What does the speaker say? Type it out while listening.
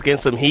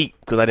getting some heat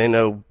because I didn't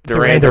know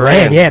Duran.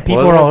 Yeah,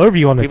 people are all over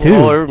you on the People tube.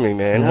 all over me,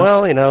 man. Yeah.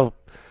 Well,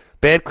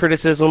 bad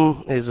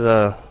criticism is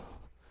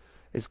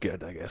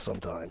good, I guess,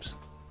 sometimes.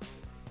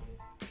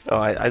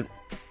 Oh,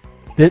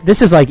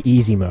 This is like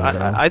easy mode,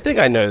 bro. I think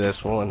I know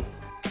this one.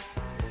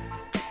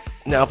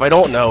 Now, if I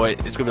don't know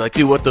it, it's gonna be like,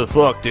 dude, what the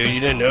fuck, dude? You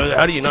didn't know that?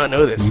 How do you not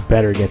know this? You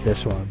better get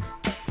this one.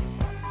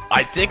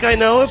 I think I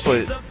know it,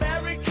 but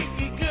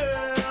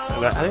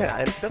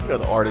I definitely know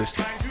the artist.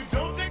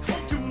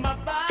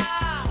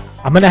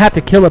 I'm gonna have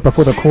to kill it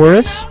before the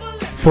chorus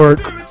for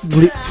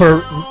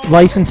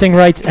licensing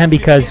rights and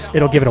because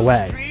it'll give it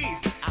away.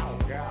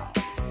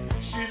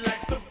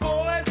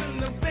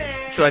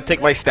 Should I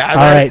take my stab?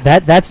 All right,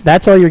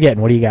 that's all you're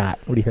getting. What do you got?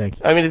 What do you think?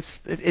 I mean,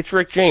 it's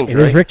Rick James. It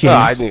right? is Rick James. Oh,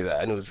 I knew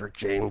that. I knew it was Rick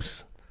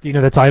James. Do you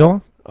know the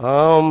title?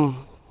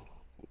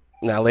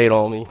 Now lay it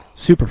on me.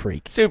 Super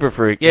Freak. Super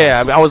Freak. Yeah,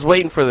 Yes. I mean, I was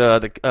waiting for the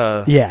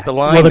line.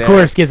 Well, the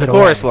chorus gives it the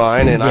away. chorus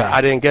line, and Yeah. I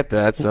didn't get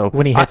that. So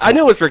When he hits I it.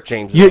 knew it was Rick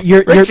James.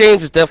 You're- Rick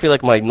James is definitely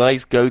like my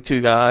nice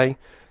go-to guy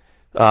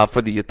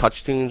for the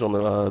touch tunes on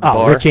the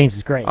bar. Rick James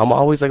is great. I'm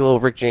always like a little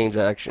Rick James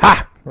action.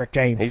 Ha! Rick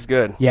James. He's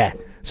good. Yeah.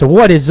 So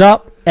what is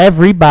up,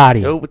 everybody?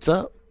 Yo, what's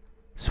up?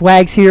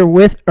 Swags here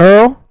with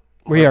Earl.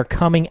 We are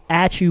coming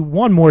at you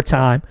one more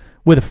time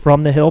with a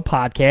From the Hill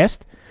podcast.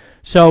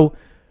 So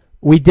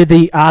we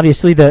did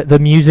obviously the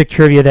music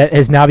trivia that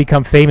has now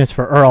become famous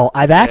for Earl.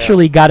 I've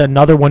actually got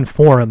another one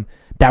for him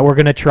that we're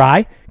going to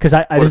try because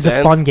this is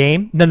a fun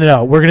game.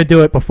 No. We're going to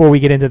do it before we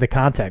get into the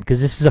content because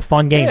this is a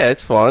fun game. Yeah,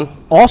 it's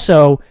fun.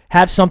 Also,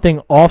 have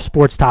something off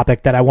sports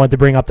topic that I wanted to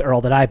bring up to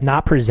Earl that I have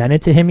not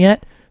presented to him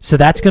yet. So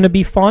that's going to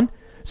be fun.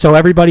 So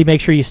everybody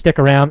make sure you stick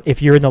around. If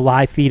you're in the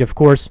live feed, of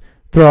course,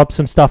 throw up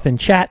some stuff in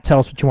chat. Tell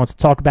us what you want to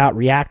talk about.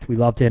 React. We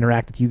love to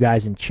interact with you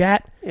guys in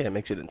chat. Yeah, it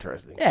makes it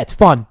interesting. Yeah, it's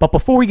fun. But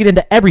before we get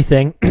into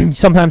everything,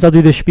 sometimes I'll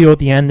do this spiel at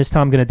the end. This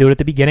time I'm going to do it at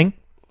the beginning.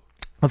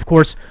 Of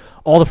course,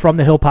 all the From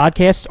the Hill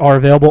podcasts are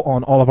available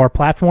on all of our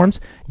platforms.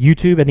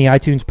 YouTube and the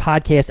iTunes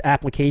podcast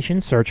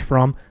application. Search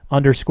 _the_hill.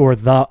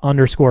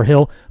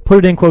 Put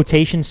it in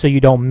quotations so you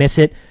don't miss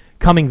it.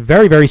 Coming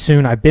very, very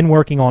soon. I've been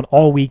working on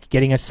all week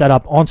getting us set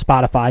up on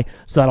Spotify,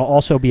 so that'll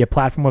also be a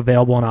platform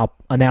available, and I'll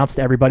announce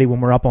to everybody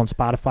when we're up on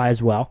Spotify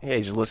as well. Yeah,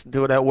 you just listen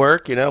to it at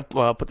work,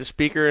 put the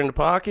speaker in the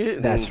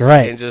pocket. That's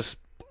right. And just,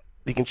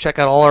 you can check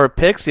out all our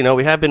picks. We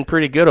have been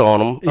pretty good on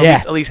them. Yeah.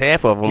 At least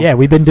half of them. Yeah,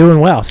 we've been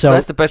doing well. So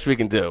that's the best we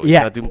can do.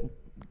 Yeah.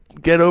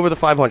 Get over the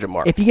 500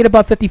 mark. If you get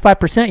above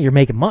 55%, you're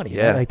making money.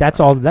 Yeah. Right? Like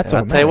that's all. That's and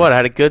all. I'll tell you what, I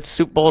had a good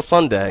Super Bowl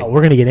Sunday. Oh,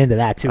 we're gonna get into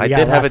that too. I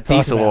did have a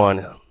decent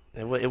one.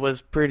 It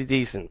was pretty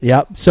decent.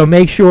 Yep. So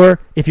make sure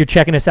if you're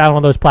checking us out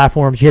on those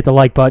platforms, you hit the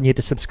like button, you hit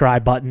the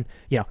subscribe button.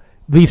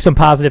 Leave some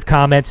positive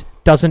comments.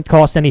 Doesn't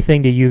cost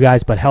anything to you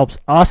guys, but helps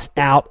us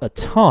out a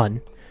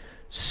ton.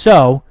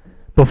 So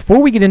before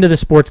we get into the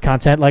sports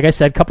content, like I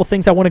said, a couple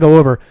things I want to go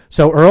over.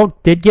 So Earl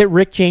did get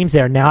Rick James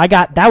there. Now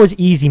that was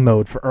easy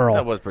mode for Earl.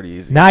 That was pretty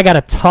easy. Now I got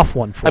a tough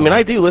one for him.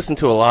 I do listen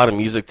to a lot of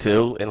music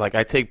too, and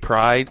I take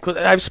pride because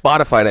I have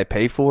Spotify and I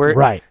pay for it.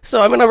 Right.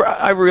 So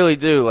I really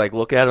do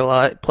look at it a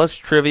lot. Plus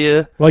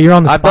trivia. Well, you're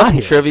on the I've spot done some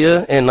here.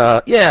 trivia, and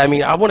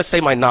I want to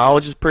say my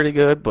knowledge is pretty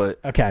good, but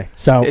Okay.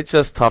 So it's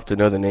just tough to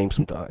know the name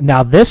sometimes.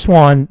 now this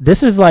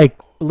is like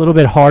a little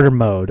bit harder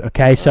mode.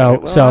 Okay.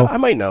 So I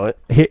might know it.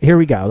 Here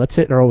we go. Let's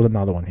hit Earl with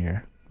another one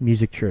here.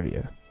 Music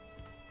trivia.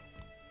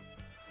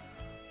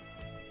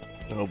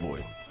 Oh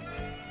boy.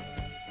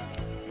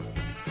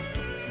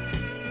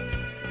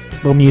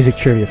 Little music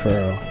trivia for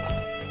Earl.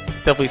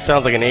 Definitely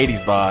sounds like an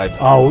 80s vibe.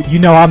 Oh,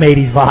 I'm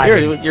 80s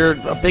vibe. You're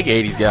a big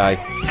 80s guy.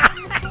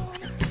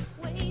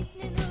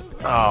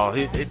 Oh,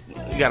 you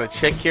got a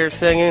chick here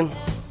singing?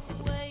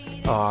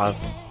 Oh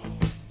boy.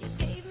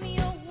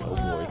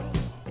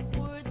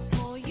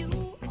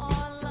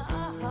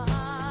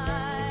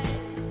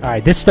 All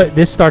right, this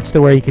starts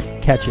to where you could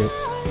catch it.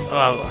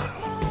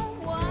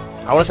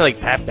 I want to say like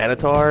Pat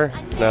Benatar.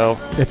 No.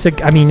 It's a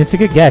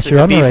good guess. It's You're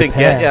a on the right decent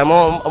path. get. Yeah, I'm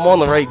on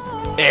the right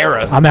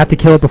era. I'm gonna have to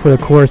kill it before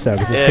the chorus though,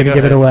 because it's gonna go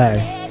give it ahead.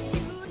 away.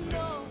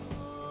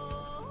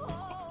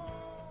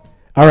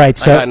 All right,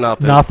 so I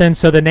got nothing.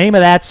 So the name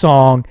of that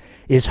song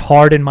is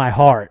 "Hard in My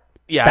Heart."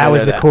 Yeah, that I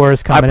was know the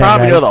chorus coming I in.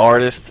 probably Ready? know the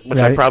artist, which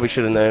Ready? I probably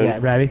should have known. Yeah,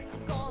 ready?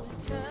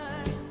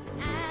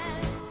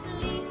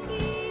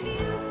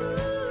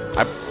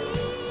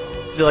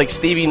 Is it like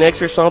Stevie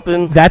Nicks or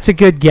something? That's a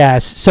good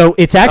guess. So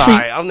it's actually All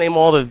right, I'll name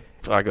all the.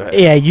 All right, go ahead.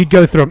 yeah, you'd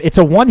go through them. It's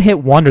a one-hit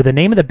wonder. The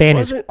name of the band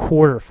Was is it?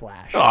 Quarter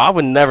Flash. Oh, I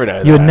would never know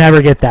that. You would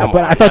never get that, Come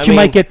but on. I thought you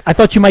might get. I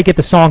thought you might get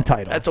the song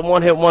title. That's a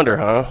one-hit wonder,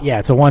 huh? Yeah,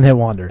 it's a one-hit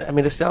wonder. I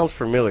mean, it sounds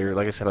familiar.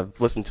 Like I said,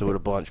 I've listened to it a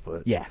bunch,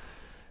 but Yeah.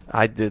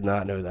 I did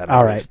not know that.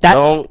 All artist. right,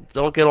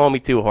 Don't get on me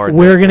too hard.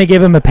 We're going to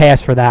give him a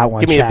pass for that one.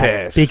 Give me a Chad,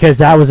 pass. because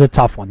that was a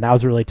tough one. That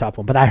was a really tough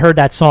one. But I heard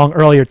that song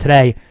earlier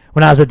today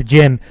when I was at the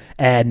gym,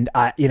 and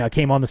I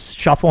came on the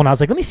shuffle, and I was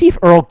like, let me see if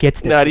Earl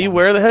gets this. Now, do you one.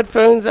 wear the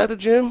headphones at the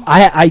gym?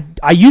 I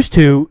used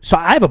to, so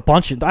I have a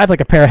bunch of, I have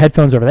like a pair of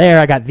headphones over there.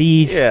 I got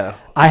these. Yeah.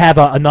 I have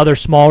another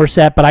smaller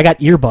set, but I got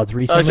earbuds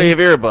recently. Oh, so you have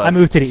earbuds. I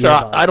moved to the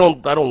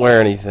earbuds. I don't wear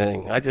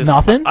anything. I just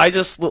Nothing? I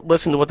just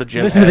listen to what the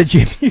gym Listen to the has.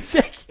 gym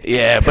music.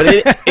 Yeah, but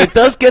it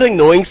does get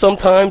annoying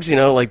sometimes. You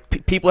know,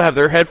 like people have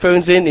their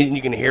headphones in and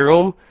you can hear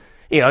them.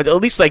 You know, at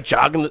least like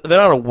jogging, they're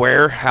not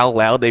aware how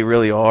loud they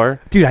really are.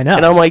 Dude, I know.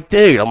 And I'm like,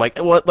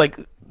 what? Like,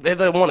 they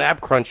have one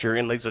app cruncher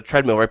and there's a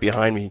treadmill right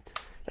behind me.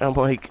 And I'm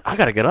like, I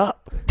gotta get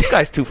up. This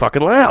guy's too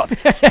fucking loud.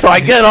 So I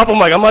get up. I'm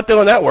like, I'm not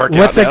doing that workout.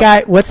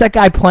 What's that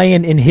guy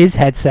playing in his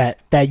headset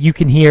that you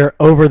can hear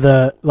over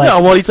the like?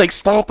 No, well, he's like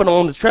stomping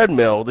on the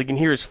treadmill. They can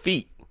hear his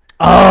feet.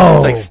 Oh,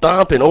 It's like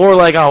stomping, or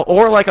like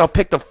I'll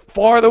pick the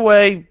farther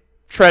away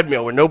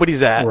treadmill where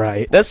nobody's at.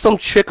 Right. Then some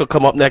chick will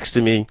come up next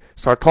to me,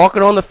 start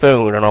talking on the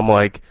phone, and I'm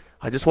like,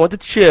 I just want to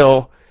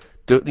chill.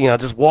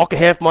 Just walk a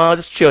half mile,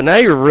 just chill. Now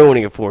you're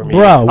ruining it for me,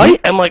 Bro.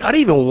 I'm like, I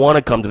didn't even want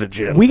to come to the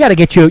gym. we got to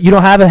get you. You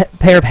don't have a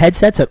pair of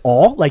headsets at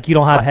all. Like you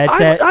don't have a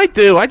headset. I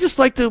do. I just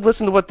like to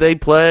listen to what they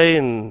play,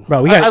 and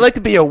Bro, I like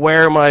to be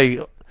aware of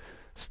my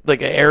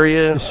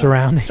area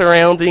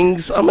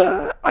surroundings.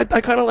 I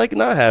kind of like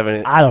not having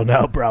it. I don't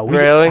know, bro.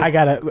 Really?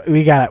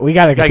 We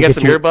gotta get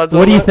some earbuds.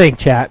 What do you that? think,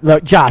 chat?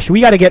 Look, Josh, we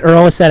gotta get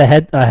Earl a set of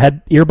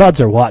head earbuds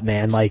or what,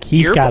 man? Like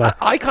he's gotta.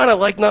 I kind of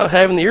like not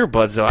having the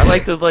earbuds though. I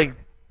like to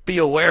be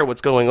aware of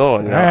what's going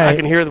on. You know? Right. I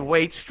can hear the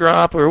weights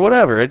drop or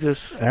whatever. It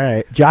just All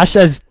right. Josh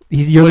says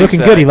you're What do you looking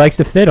say? good. He likes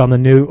the fit on the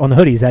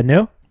hoodie. Is that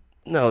new?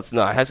 no, it's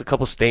not. It has a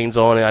couple stains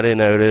on it. I didn't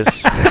notice.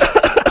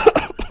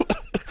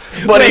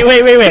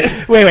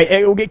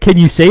 Wait. Can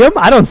you see him?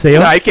 I don't see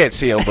him. No, I can't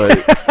see them,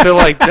 but they're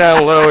like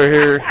down lower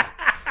here.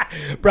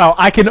 Bro,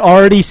 I can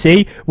already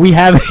see we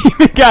haven't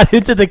even got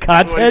into the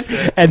What'd you content,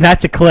 say? and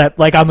that's a clip.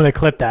 Like I'm gonna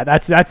clip that.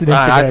 That's an Instagram.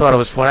 I thought it clip.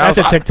 was funny.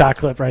 That's a TikTok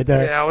clip right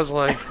there. Yeah, I was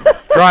like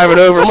driving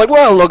over. I'm like,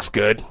 well, it looks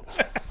good.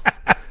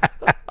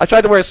 I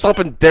tried to wear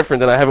something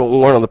different than I haven't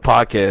worn on the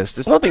podcast.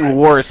 There's nothing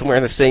worse than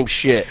wearing the same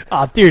shit.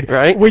 Oh, dude,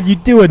 Right? when you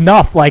do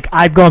enough, like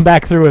I've gone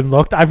back through and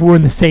looked, I've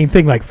worn the same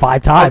thing like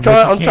 5 times.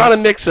 I'm trying to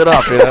mix it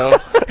up, you know.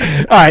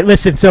 All right,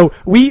 listen. So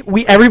we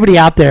everybody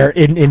out there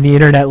in the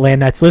internet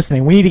land that's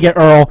listening, we need to get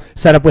Earl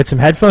set up with some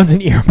headphones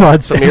and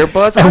earbuds. Some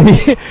earbuds?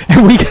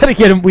 and we gotta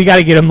get him. We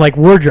gotta get him like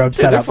wardrobe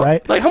set up,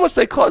 right? Like how much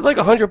they cost? Like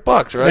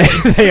 $100,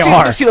 right? They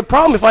are. See, the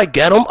problem if I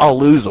get them, I'll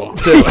lose them.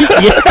 Too.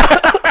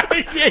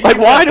 Like,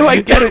 why do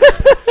I get it?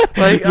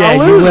 Like, Yeah, I'll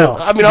you lose will.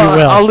 them. I mean, You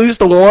will. I'll lose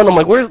the one. I'm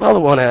like, where's the other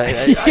one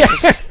at? You'll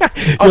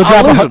I'll lose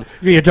drop them.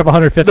 you'll drop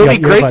 150. They'll be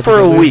on great earbuds for and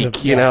a you'll lose week,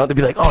 them. you know. They'll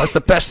be like, oh, it's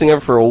the best thing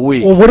ever for a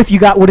week. Well, what if you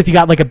got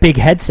like a big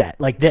headset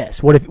like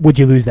this? Would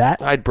you lose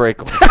that? I'd break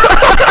them.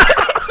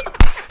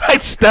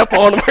 I'd step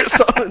on them or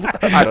something.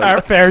 I don't know.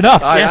 Fair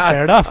enough.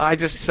 Fair enough.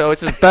 So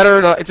it's just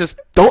better. It's just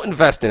don't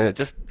invest in it.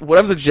 Just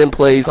whatever the gym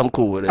plays, I'm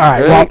cool with it. All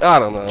right, well, I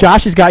don't know.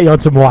 Josh has got you on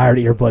some wired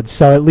earbuds,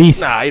 so at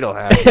least Nah, you don't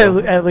have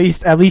to.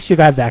 at least you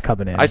got that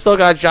coming in. I still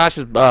got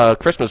Josh's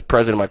Christmas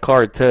present in my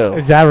card too.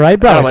 Is that right,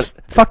 bro? I It's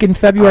fucking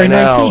February I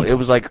know. 19th. It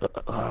was like it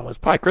was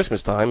probably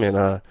Christmas time,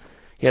 and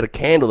he had a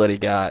candle that he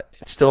got.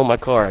 It's still in my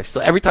car.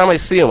 Every time I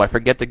see him, I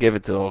forget to give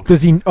it to him.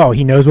 Does he? Oh,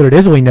 he knows what it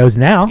is. Well, he knows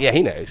now. Yeah,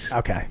 he knows.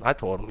 Okay. I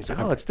told him. He's like,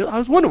 oh, it's still. I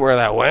was wondering where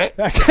that went.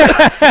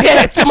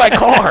 Yeah, it's in my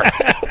car.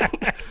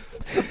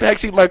 It's in the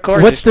backseat of my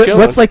car. What's just chilling.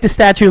 what's like the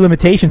statute of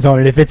limitations on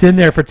it? If it's in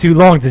there for too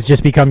long, does it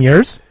just become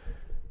yours?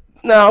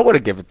 No, I would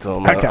have given it to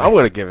him. Okay. I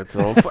would have given it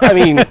to him. But, I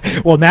mean,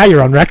 Well, now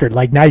you're on record.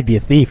 Like now you'd be a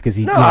thief because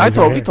he. no, he's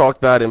we talked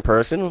about it in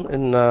person,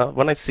 and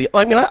when I see,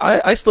 I mean,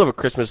 I still have a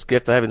Christmas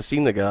gift. I haven't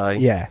seen the guy.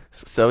 Yeah.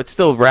 So it's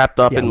still wrapped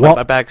up Yeah, in well-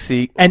 my back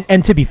seat.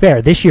 And to be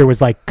fair, this year was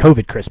like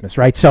COVID Christmas,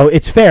 right? So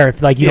it's fair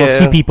if like you don't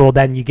see Yeah. people,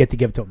 then you get to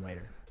give it to them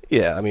later.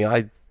 Yeah, I mean,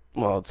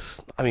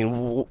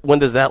 when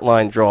does that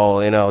line draw?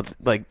 You know,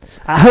 like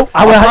I would,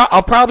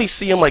 I'll probably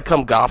see him like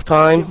come golf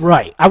time.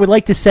 right. I would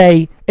like to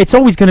say it's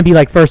always going to be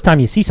like first time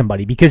you see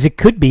somebody because it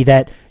could be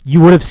that you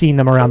would have seen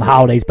them around the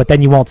holidays, but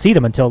then you won't see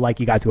them until like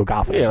you guys go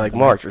golfing. or Yeah, like something.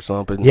 March or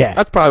something. Yeah.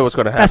 That's probably what's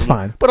going to happen. That's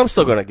fine. But I'm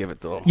still going to give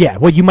it to him. Yeah,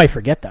 well, you might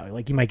forget though.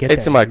 Like you might get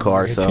It's there. in my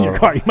car, It's so- in your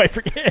car. You might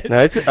forget. No,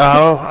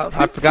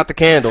 I forgot the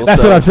candle.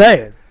 That's so. what I'm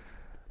saying.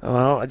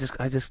 Well, I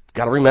just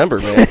got to remember,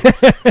 man.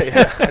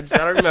 Yeah, I just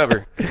got to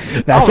remember.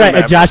 That's I'll right. And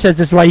remember. Josh says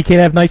this is why you can't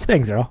have nice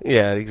things, Earl.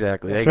 Yeah,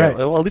 exactly. That's There you right.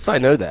 go. Well, at least I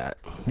know that.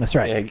 That's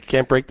right. Yeah, you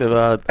can't break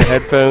the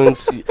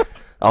headphones.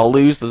 I'll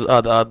lose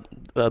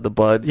the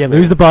buds. Yeah,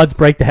 lose the buds,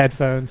 break the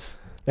headphones.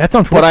 That's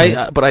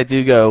unfortunate. But I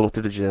do go to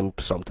the gym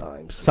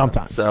sometimes.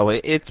 Sometimes. So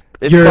it's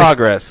You're-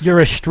 progress. You're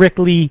a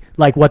strictly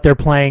like what they're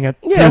playing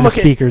through I'm the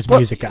okay. speakers Well,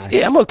 music guy.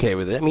 Yeah, I'm okay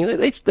with it. I mean,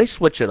 they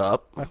switch it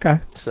up. Okay.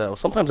 So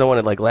sometimes I want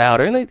it like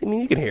louder, and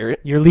you can hear it.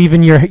 You're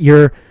leaving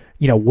your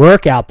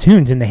workout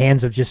tunes in the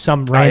hands of just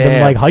some random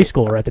am. like high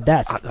schooler at the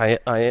desk.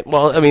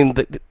 Well, I mean,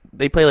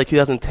 they play like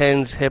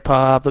 2010s hip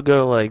hop. They'll go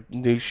to like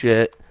new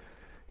shit.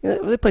 Yeah,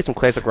 they play some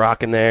classic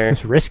rock in there.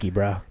 It's risky,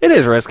 bro. It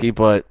is risky,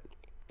 but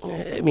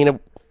I mean,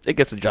 it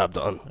gets the job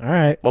done. All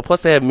right. Well,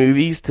 plus they have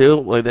movies too.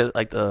 Like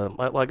I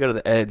go to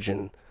the Edge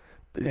and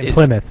In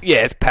Plymouth. Yeah,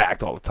 it's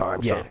packed all the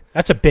time. Yeah. So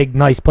That's a big,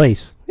 nice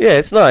place. yeah,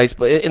 it's nice,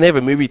 but and they have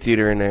a movie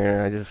theater in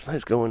there. And I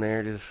just go in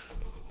there,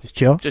 Just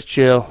chill. just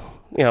chill.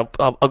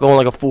 I'll go on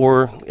like a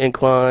 4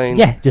 incline.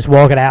 Yeah, just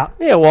walk it out.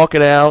 Yeah, walk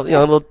it out.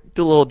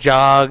 Do a little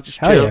jog, just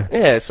Hell chill.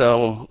 yeah.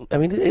 So I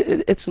mean,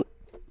 it's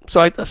so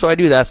I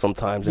do that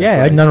sometimes. Yeah,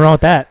 It's like, nothing wrong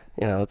with that.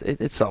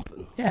 it's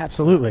something. Yeah,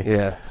 absolutely.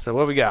 Yeah. So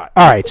what we got?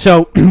 All right,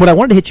 so what I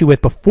wanted to hit you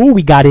with before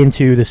we got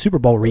into the Super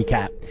Bowl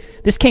recap,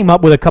 this came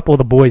up with a couple of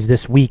the boys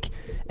this week,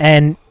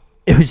 and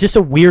it was just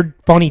a weird,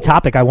 funny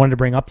topic I wanted to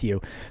bring up to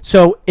you.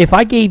 So if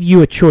I gave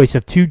you a choice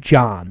of 2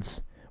 Johns,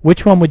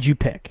 which one would you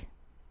pick?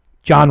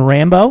 John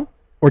Rambo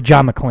or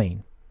John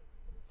McClane?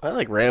 I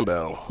like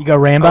Rambo. You go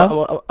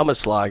Rambo? I'm a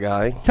Sly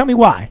guy. Tell me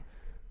why.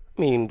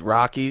 I mean,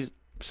 Rocky,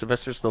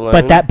 Sylvester Stallone.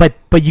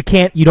 But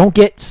you don't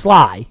get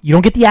Sly. You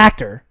don't get the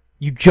actor.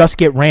 You just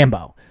get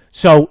Rambo.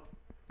 So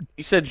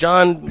You said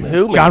John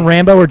who? John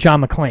Rambo or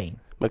John McClane?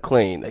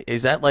 McClane.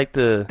 Is that like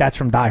That's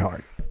from Die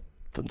Hard.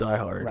 from Die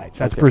Hard? Right.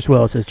 That's Okay. Bruce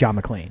Willis as John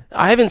McClane.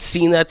 I haven't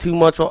seen that too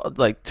much.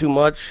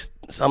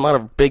 So I'm not a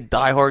big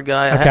Die Hard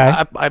guy.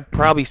 Okay. I've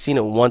probably seen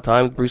it one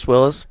time with Bruce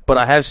Willis, but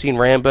I have seen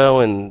Rambo,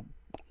 and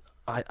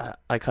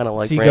I kind of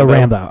like So you Rambo. go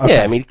Rambo, okay.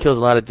 Yeah, I mean, he kills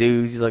a lot of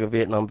dudes. He's like a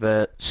Vietnam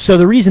vet. So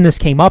the reason this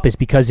came up is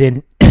because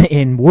in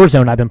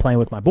Warzone I've been playing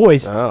with my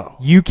boys. Oh.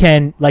 You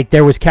can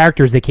there was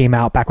characters that came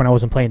out back when I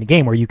wasn't playing the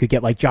game where you could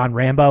get like John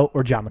Rambo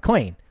or John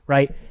McClane,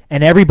 right?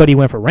 And everybody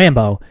went for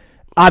Rambo,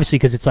 obviously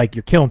because it's like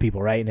you're killing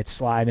people, right? And it's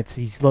Sly,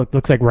 and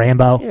looks like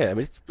Rambo. Yeah, I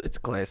mean, it's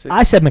classic.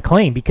 I said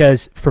McClane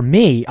because for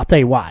me, I'll tell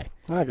you why.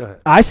 All right, go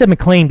ahead. I said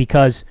McClane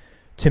because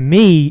to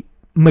me,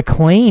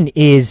 McClane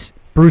is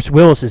Bruce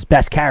Willis's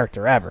best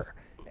character ever.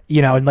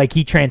 And like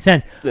he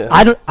transcends. Yeah.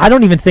 I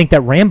don't even think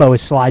that Rambo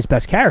is Sly's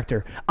best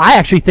character. I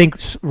actually think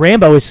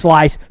Rambo is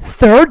Sly's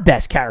 3rd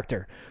best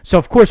character. So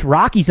of course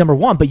Rocky's number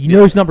 1, but you know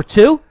who's number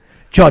 2?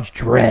 Judge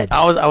Dredd.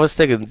 I was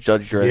thinking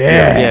Judge Dredd.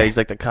 Yeah. Yeah, he's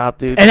like the cop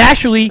dude. And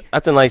actually,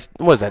 That's a nice.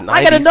 What was that? 90s?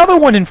 I got another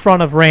one in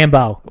front of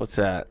Rambo. What's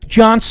that?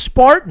 John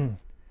Spartan.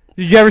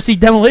 Did you ever see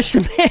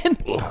Demolition Man?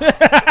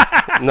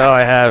 No,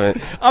 I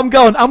haven't. I'm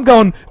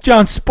going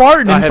John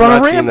Spartan I in have front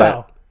not of seen Rambo.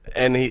 that.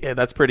 And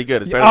that's pretty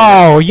good. It's better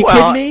Oh, than, you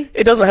well, kidding me?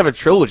 It doesn't have a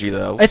trilogy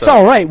though. It's so-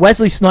 all right.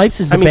 Wesley Snipes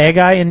is the bad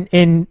guy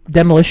in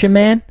Demolition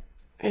Man.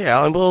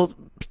 Yeah, well,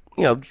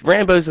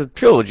 Rambo's a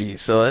trilogy,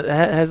 so it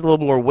has a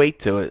little more weight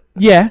to it.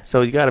 Yeah.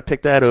 So you got to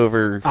pick that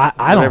over I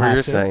don't whatever have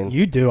you're to. saying.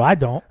 You do. I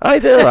don't. I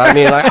do. I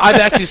mean, I've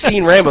actually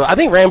seen Rambo. I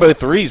think Rambo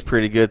 3 is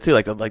pretty good too.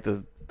 Like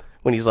the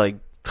when he's like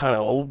kind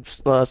of old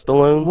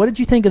Stallone. What did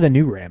you think of the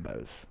new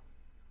Rambos?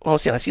 Well,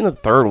 see, I've seen the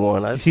third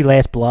one. Did you see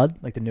Last Blood,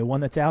 like the new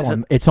one that's out?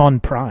 It's on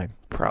Prime.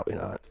 Probably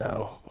not.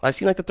 No, I've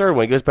seen like the third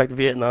one. He goes back to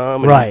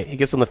Vietnam. And Right. He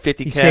gets on the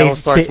 50 He cal,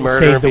 starts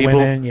murdering saves the people.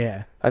 women.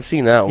 Yeah. I've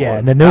seen that one. Yeah,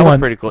 and the new that one, was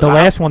pretty cool. the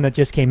last one that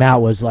just came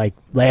out was like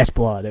Last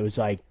Blood. It was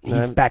like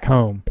he's back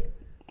home.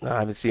 No, I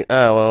haven't seen.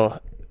 Oh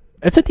well,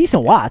 It's a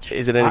decent watch.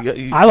 is it any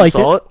good? I liked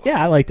saw it.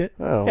 Yeah, I liked it.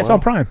 Oh, Yeah, it's well.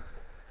 on Prime.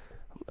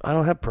 I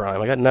don't have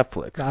Prime. I got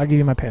Netflix. I'll give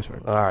you my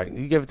password. All right,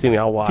 you give it to me.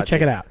 I'll watch.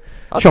 Check it out.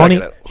 I'll check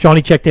it out.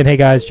 Shawnee checked in. Hey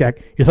guys, check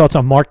your thoughts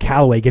on Mark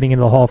Calloway getting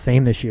into the Hall of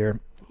Fame this year.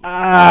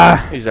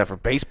 Is that for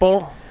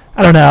baseball?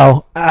 I don't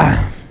know.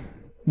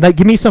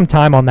 Give me some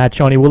time on that,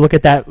 Shawnee. We'll look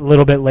at that a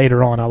little bit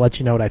later on. I'll let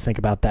you know what I think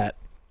about that.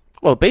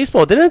 Well,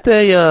 baseball, didn't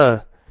they?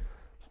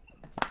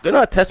 They're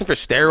not testing for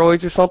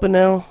steroids or something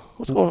now.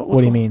 What's going on? What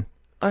do you mean?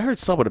 I heard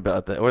something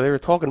about that, or they were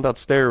talking about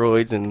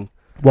steroids, and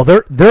Well,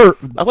 they're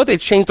I thought they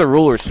changed the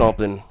rule or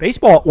something.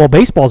 baseball. Well,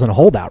 baseball's in a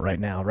holdout right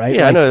now, right?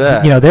 Yeah, I know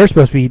that. They're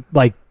supposed to be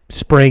like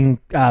spring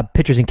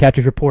pitchers and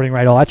catchers reporting,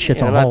 right? All that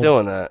shit's Yeah, on they're not hold.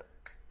 doing that.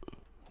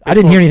 I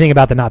didn't hear anything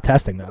about the not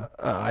testing though.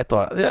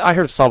 I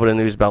heard something in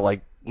the news about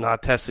like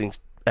not testing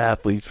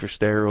athletes for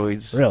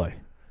steroids, Really?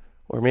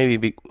 or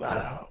maybe I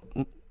don't know.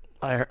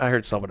 I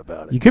heard something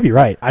about it. You could be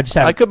right. I just I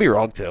haven't. could be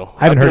wrong too.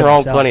 I haven't I've heard been it wrong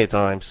myself. plenty of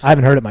times. I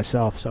haven't heard it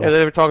myself. So Yeah,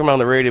 they were talking about on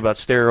the radio about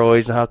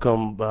steroids and how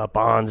come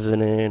Bonds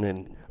isn't in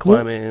and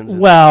Clemens and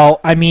well,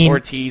 I mean,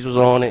 Ortiz was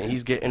on it.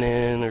 He's getting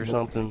in or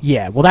something.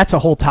 yeah. Well, that's a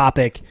whole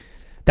topic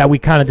that we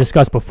kind of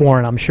discussed before,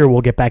 and I'm sure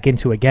we'll get back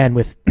into again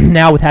with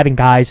now with having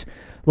guys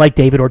like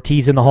David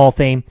Ortiz in the Hall of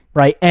Fame,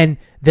 right? And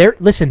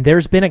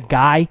there's been a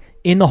guy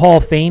in the Hall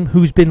of Fame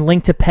who's been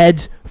linked to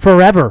Peds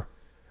forever.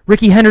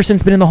 Ricky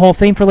Henderson's been in the Hall of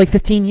Fame for like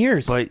 15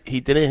 years. But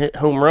he didn't hit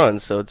home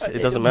runs, so it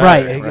doesn't matter.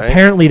 Right.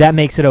 Apparently that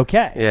makes it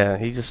okay. Yeah,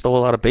 he just stole a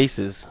lot of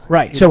bases.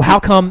 Right. So how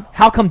come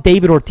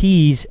David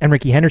Ortiz and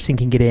Ricky Henderson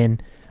can get in,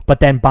 but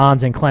then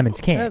Bonds and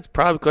Clemens can't? That's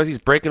probably because he's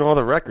breaking all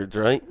the records,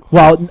 right?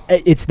 Well,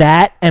 it's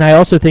that, and I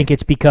also think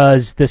it's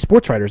because the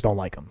sports writers don't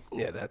like him.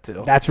 Yeah, that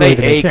too. That's really they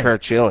the big hate thing.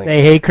 Kurt Schilling.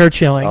 They hate Kurt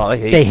Schilling. Oh, they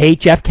hate they him. hate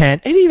Jeff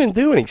Kent. He didn't even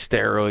do any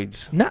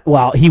steroids, Not,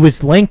 well, he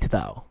was linked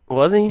though.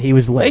 was he? He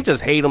was They linked.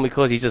 just hate him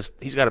because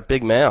he's got a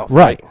big mouth.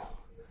 Right.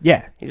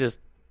 Yeah. He does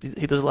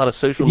a lot of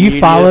social You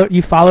media.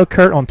 you follow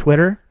Kurt on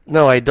Twitter?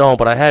 No, I don't,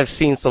 but I have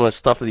seen some of the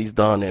stuff that he's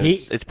done, and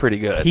it's pretty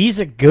good. He's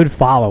a good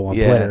follow on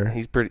yeah, Twitter.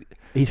 he's pretty.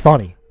 He's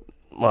funny.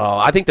 Well,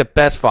 I think the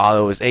best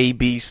follow is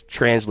AB's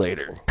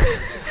translator.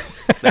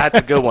 That's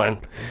a good one.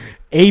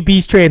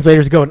 AB's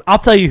translator's going. I'll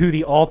tell you who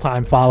the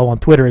all-time follow on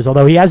Twitter is,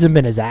 although he hasn't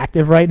been as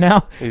active right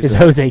now, Who's is that?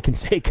 Jose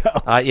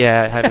Canseco.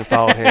 Yeah, I haven't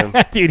followed him.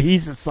 Dude,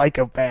 he's a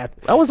psychopath.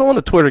 I was on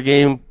the Twitter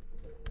game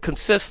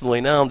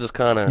consistently. Now I'm just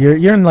kind of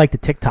You're in like the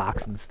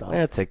TikToks and stuff.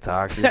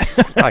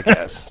 TikToks. I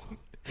guess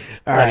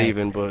All not right.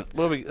 even. But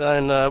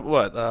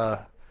what?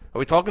 Are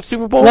we talking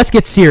Super Bowl? Let's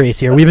get serious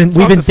here. We've been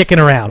dicking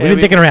around. We've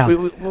been dicking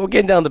around. We're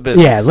getting down to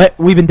business. Yeah,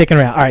 we've been dicking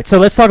around. All right, so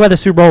let's talk about the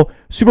Super Bowl.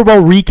 Super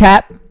Bowl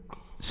recap.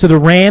 So the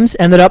Rams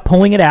ended up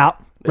pulling it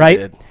out, They right?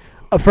 did.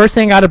 First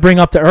thing I got to bring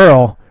up to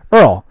Earl.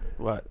 Earl,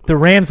 What? the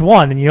Rams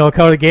won, and you know what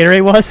color the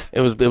Gatorade was?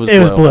 It was blue. It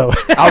was blue.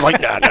 I was like,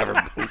 nah,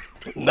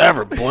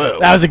 never blue.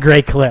 That was a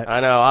great clip.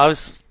 I know. I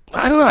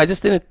don't know. I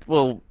just didn't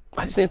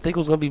think it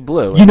was going to be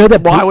blue. You know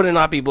that Why blue- would it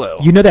not be blue?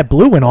 You know that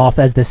blue went off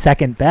as the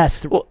second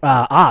best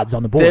odds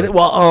on the board. Did it?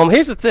 Well,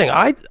 here's the thing.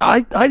 I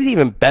didn't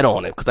even bet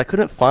on it because I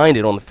couldn't find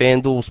it on the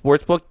FanDuel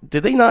Sportsbook.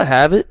 Did they not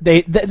have it?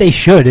 They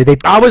should. They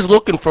I was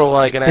looking for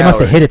like an hour. must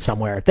have hit it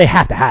somewhere. They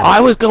have to have it. I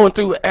was going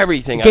through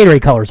everything.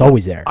 Gatorade color is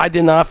always there. I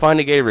did not find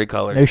the Gatorade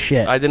color. No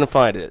shit. I didn't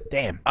find it.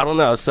 Damn. I don't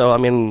know. So I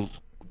mean,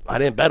 I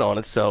didn't bet on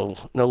it, so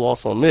no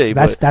loss on me.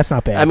 That's but,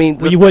 not bad. I mean,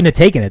 well, you wouldn't have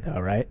taken it though,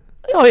 right?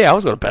 oh yeah, I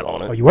was going to bet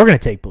on Oh, it. you were going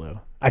to take blue.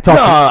 I No,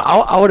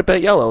 talked. I would have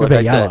bet yellow. Like bet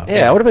I yellow, said,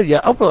 yeah. I would have bet. Yeah,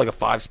 I'll put like a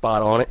 5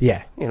 spot on it.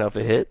 Yeah. You know, if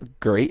it hit,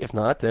 great. If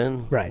not,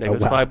 then Right. it Oh,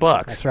 was well.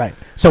 $5. That's right.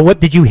 So what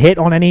did you hit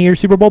on any of your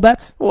Super Bowl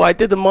bets? Well, I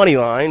did the money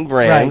line,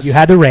 Rams. Right. You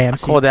had the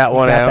Rams. I called that You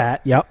one got out.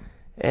 That. Yep.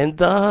 And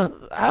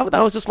that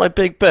was just my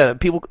big bet.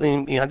 People,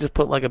 I just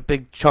put like a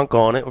big chunk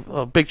on it,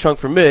 a big chunk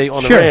for me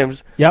on Sure. the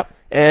Rams. Yep.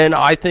 And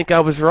I think I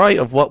was right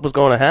of what was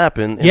going to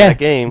happen in Yeah. that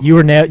game. You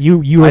were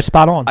you were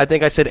spot on. I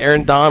think I said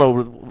Aaron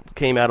Donald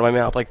came out of my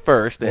mouth like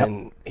first,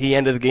 and he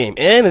ended the game.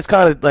 And it's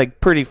kind of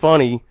like pretty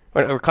funny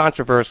or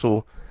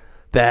controversial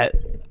that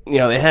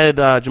they had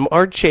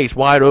Jamar Chase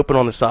wide open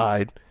on the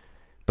side,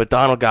 but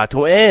Donald got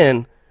to him,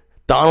 and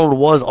Donald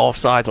was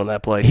offsides on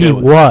that play. He too.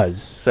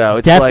 was. So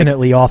it's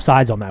definitely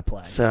offsides on that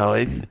play. So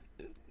I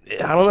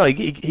don't know.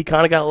 He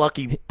kind of got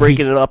lucky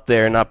breaking it up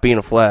there and not being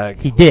a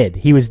flag. He did.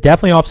 He was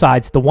definitely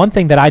offsides. The one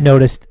thing that I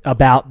noticed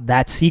about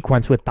that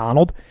sequence with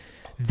Donald,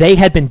 they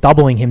had been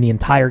doubling him the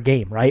entire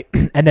game, right?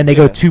 And then they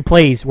go 2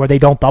 plays where they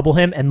don't double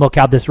him, and look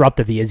how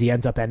disruptive he is. He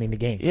ends up ending the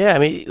game. Yeah, I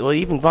mean, well,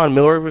 even Von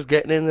Miller was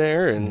getting in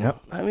there, and Yep.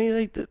 I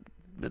mean,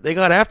 they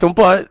got after him,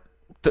 but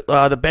the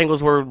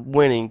Bengals were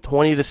winning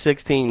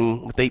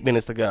 20-16 with 8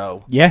 minutes to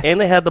go. Yeah.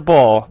 And they had the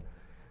ball.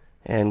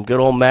 And good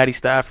old Matty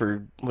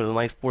Stafford with a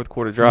nice fourth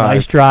quarter drive.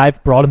 Nice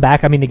drive, brought him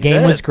back. I mean, the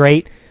game did. was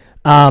great.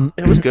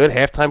 It was good.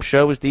 Halftime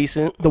show was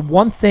decent. The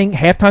one thing,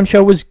 halftime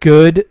show was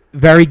good,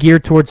 very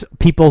geared towards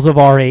peoples of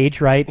our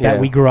age, right? That Yeah.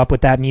 we grew up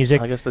with that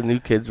music. I guess the new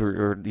kids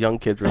or the young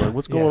kids were like,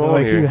 "What's Yeah, going on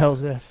like, who the here?"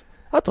 hell's this?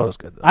 I thought it was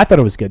good. Though. I thought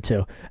it was good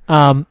too.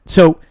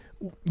 So,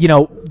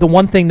 the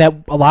one thing that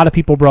a lot of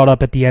people brought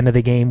up at the end of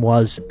the game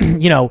was,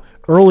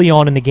 early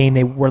on in the game,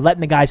 they were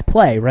letting the guys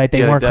play, right? They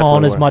Yeah, weren't they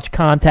calling definitely as were. much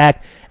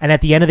contact. And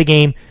at the end of the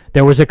game,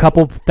 there was a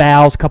couple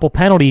fouls, couple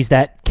penalties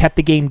that kept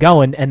the game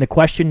going. And the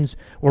questions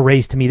were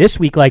raised to me this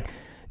week, like,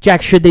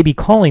 Jack, should they be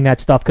calling that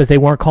stuff because they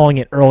weren't calling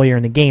it earlier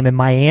in the game? And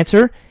my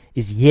answer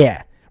is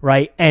yeah,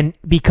 right? And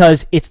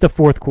because it's the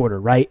fourth quarter,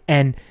 right?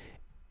 And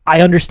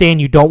I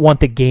understand you don't want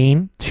the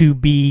game to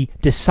be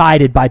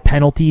decided by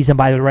penalties and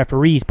by the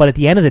referees, but at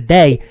the end of the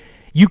day,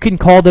 you can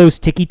call those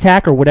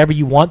ticky-tack or whatever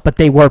you want, but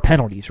they were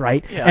penalties,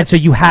 right? Yeah, and so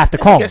you have to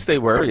call I guess them. they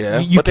were, yeah.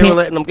 You But they were can't-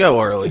 letting them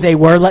go early. They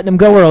were letting them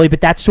go early,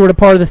 but that's sort of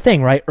part of the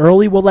thing, right?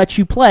 Early will let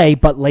you play,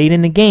 but late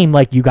in the game,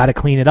 like, you got to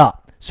clean it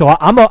up. So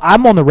I'm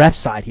on the ref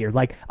side here.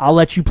 Like, I'll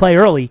let you play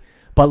early,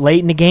 but late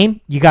in the game,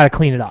 you got to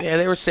clean it up. Yeah,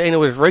 they were saying it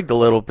was rigged a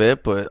little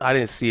bit, but I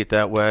didn't see it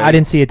that way. I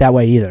didn't see it that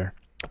way either.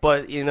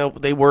 But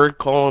they were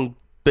calling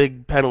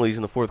big penalties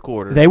in the fourth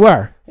quarter. They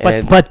were,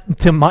 And- but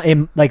to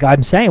my, like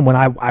I'm saying, when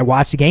I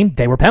watched the game,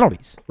 they were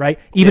penalties, right?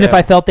 Even if Yeah.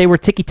 I felt they were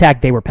ticky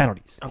tack, they were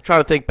penalties. I'm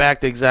trying to think back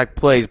the exact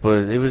plays, but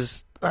it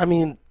was. I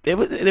mean, they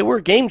were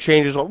game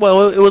changers.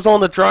 Well, it was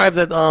on the drive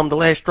that the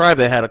last drive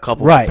they had a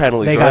couple Right,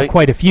 penalties. they right? got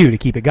quite a few to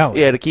keep it going.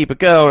 Yeah, to keep it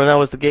going, and that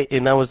was the game.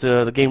 And that was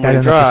the game That winning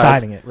ended up drive.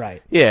 deciding it,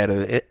 right? Yeah,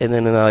 and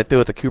then I threw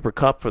it to Cooper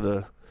Kupp for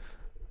the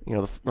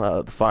the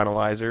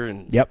finalizer,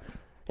 and Yep.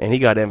 and he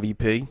got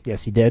MVP.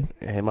 Yes, he did.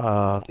 And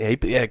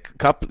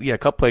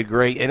Kupp played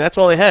great, and that's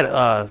all they had.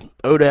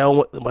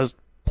 Odell was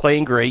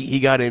playing great. He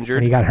got injured.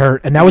 And he got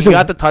hurt, and that was he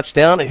got the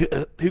touchdown.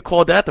 Who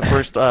called that the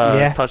first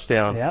Yeah.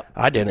 touchdown? Yep.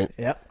 I didn't.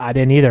 Yep, I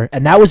didn't either.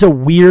 And that was a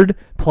weird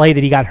play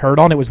that he got hurt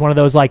on. It was one of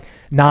those like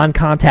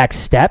non-contact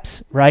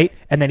steps, right?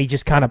 And then he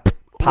just kind of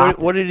popped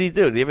What did he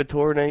do? Did he ever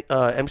tore an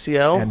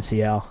MCL?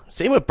 MCL.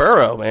 Same with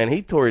Burrow, man.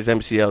 He tore his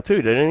MCL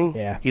too, didn't he?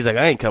 Yeah. He's like,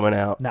 I ain't coming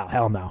out. No,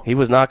 hell no. He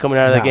was not coming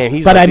out of that No. game.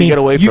 He's but like, I mean, get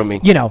away you, from me.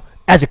 You know,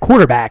 as a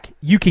quarterback,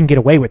 you can get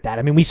away with that.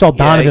 I mean, we saw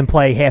Donovan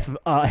play half on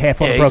Yeah, a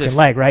he's broken just-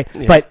 leg, right?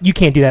 yeah. But you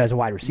can't do that as a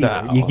wide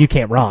receiver. No. You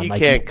can't run. You Like,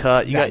 can't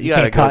cut. You gotta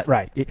can't cut. go.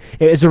 Right.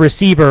 As a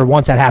receiver,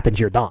 once that happens,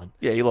 you're done.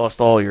 Yeah, you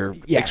lost all your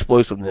Yeah.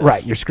 explosiveness.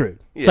 Right, you're screwed.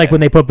 It's Yeah. like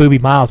when they put Booby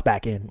Miles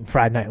back in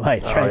Friday Night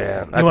Lights, Oh, right?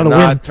 yeah. That You want did to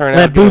not win, turn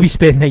let out Booby good.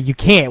 spin that you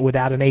can't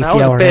without an ACL That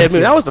was a or an bad move.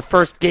 MCL. That was the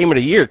first game of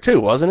the year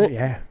too, wasn't it?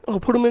 Yeah. Oh,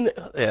 put him in.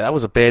 Yeah, that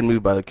was a bad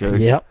move by the coach.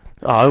 Yep.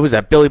 Oh, it was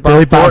that Billy Bob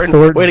Billy Bob Thornton.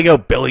 Thornton. Way to go,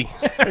 Billy.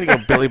 Way to go,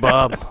 Billy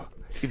Bob.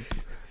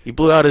 He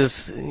blew out his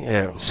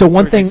So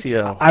one thing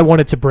ACL. I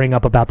wanted to bring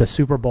up about the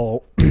Super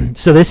Bowl.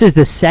 So this is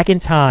the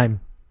second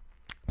time.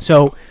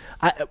 So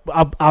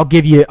I'll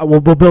give you. We'll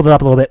build it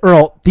up a little bit.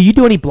 Earl, do you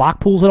do any block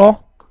pools at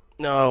all?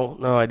 No,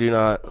 I do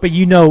not. But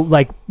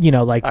like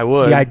I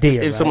would. the idea.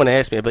 If right? someone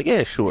asked me, I'd be like,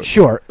 yeah, sure.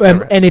 Sure.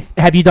 And if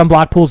have you done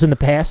block pools in the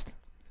past?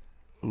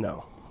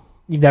 No.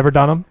 You've never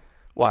done them?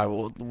 Why?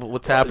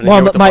 What's happening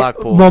here with the block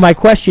pools? Well, my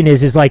question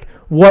is like,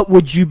 what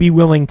would you be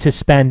willing to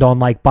spend on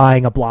like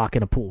buying a block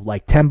in a pool?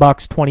 Like $10,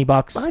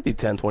 $20? I do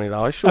 $10,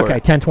 $20, sure. Okay,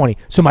 10, 20.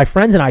 So my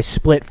friends and I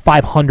split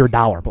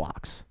 $500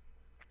 blocks.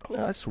 Oh,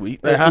 that's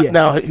sweet. Yeah.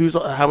 Now,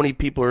 how many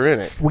people are in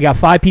it? We got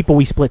 5 people.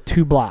 We split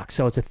 2 blocks,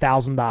 so it's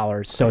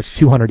 $1,000. So it's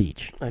 $200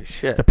 each. Oh,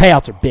 shit. The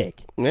payouts are big,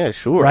 Yeah,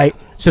 sure. right?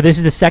 So this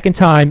is the second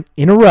time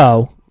in a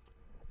row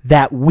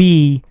that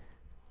we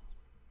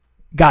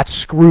got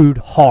screwed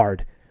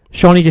hard.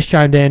 Shawnee just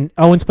chimed in.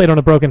 Owens played on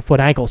a broken foot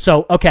ankle.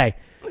 So okay,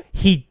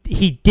 he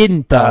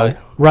didn't though,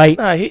 right?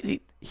 Nah,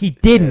 He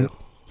didn't. Yeah.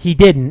 He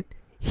didn't.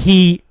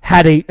 He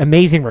had an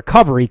amazing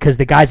recovery because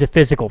the guy's a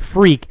physical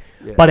freak.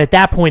 Yeah. But at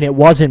that point, it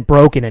wasn't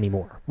broken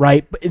anymore,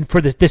 right? But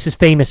for this is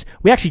famous.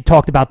 We actually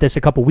talked about this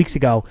a couple weeks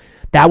ago.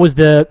 That was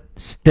the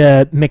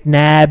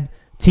McNabb,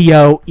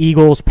 T.O.,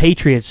 Eagles,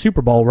 Patriots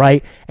Super Bowl,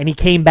 right? And he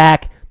came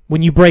back.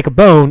 When you break a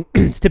bone,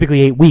 it's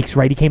typically 8 weeks,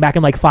 right? He came back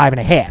in like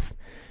 5.5.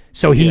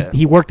 So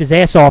he worked his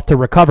ass off to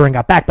recover and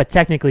got back, but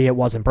technically it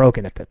wasn't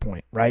broken at that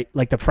point, right?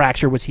 Like the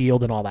fracture was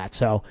healed and all that.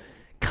 So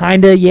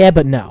kinda, yeah,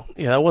 but no.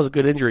 Yeah, that was a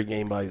good injury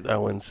game by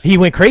Owens. He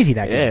went crazy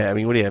that game. Yeah, I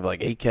mean, what do you have,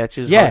 like 8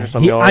 catches? Yeah,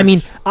 100-some yards? I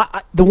mean,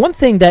 the one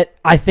thing that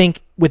I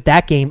think with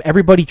that game,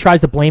 everybody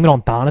tries to blame it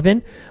on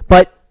Donovan,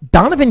 but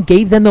Donovan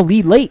gave them the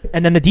lead late,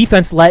 and then the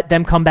defense let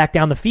them come back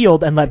down the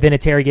field and let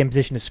Vinatieri get in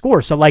position to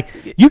score. So, like,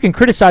 you can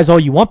criticize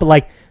all you want, but,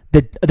 like,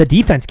 the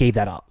defense gave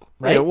that up,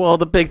 right? Yeah, well,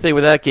 the big thing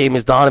with that game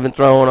is Donovan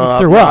throwing up,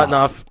 threw up.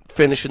 not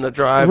finishing the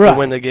drive Right. to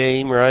win the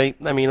game, right?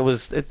 I mean, it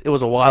was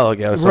a while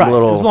ago. So Right, it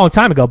was a long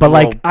time ago, but,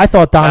 like, I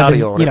thought cloudy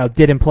Donovan, on it.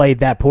 didn't play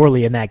that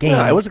poorly in that game.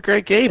 Yeah, it was a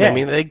great game. Yeah. I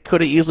mean, they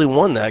could have easily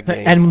won that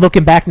game. And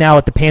looking back now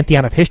at the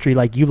pantheon of history,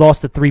 like, you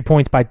lost the 3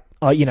 points by,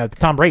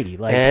 Tom Brady.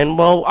 Like, And,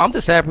 well, I'm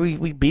just happy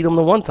we beat them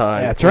the one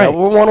time. Yeah, that's You know, right.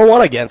 we're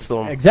 1-1 against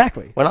them.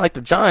 exactly. We're not like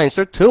the Giants.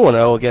 They're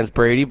 2-0 against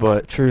Brady,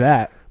 but True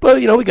that.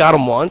 we got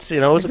them once. It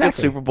was a good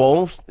Exactly. Super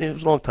Bowl. It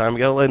was a long time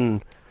ago,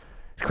 and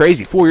it's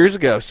crazy. 4 years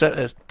ago,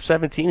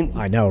 17.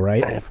 I know,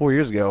 right? 4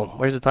 years ago.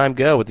 Where's the time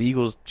go with the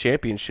Eagles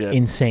championship?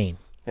 Insane.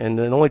 And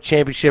the only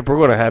championship we're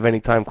going to have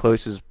anytime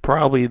close is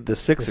probably the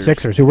Sixers.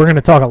 Sixers, who we're going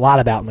to talk a lot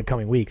about in the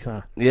coming weeks,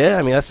 huh? Yeah,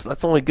 I mean that's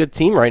the only good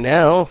team right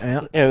now.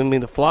 Yeah. And I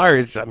mean the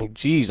Flyers. I mean,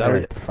 geez, They're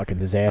a fucking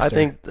disaster. I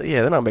think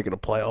they're not making the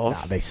playoffs.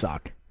 Nah, they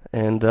suck.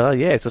 And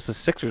it's just the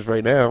Sixers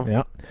right now.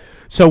 Yeah.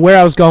 So where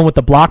I was going with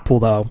the block pool,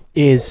 though,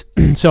 is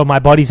so my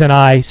buddies and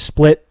I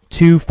split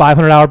 2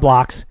 $500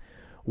 blocks.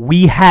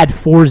 We had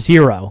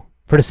 4-0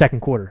 for the second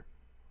quarter.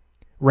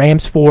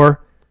 Rams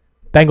 4,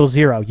 Bengals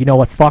 0. You know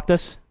what fucked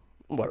us?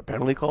 What, a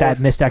penalty call? That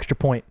missed extra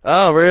point.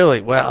 Oh,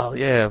 really? Well,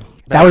 yeah.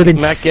 That would have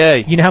been Matt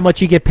Gay. You know how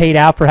much you get paid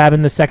out for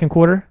having the second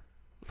quarter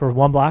for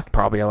one block?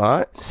 Probably a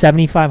lot.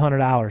 $7,500.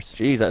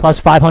 Jeez, Plus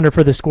 500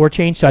 for the score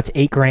change, so that's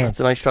 $8,000. that's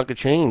a nice chunk of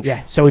change.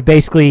 Yeah, so we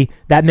basically,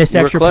 that missed You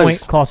were extra close.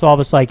 point cost all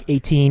of us like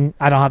 18,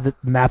 I don't have the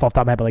math off the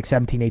top of my head, but like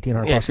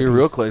 1,800 Yeah, bucks so a you're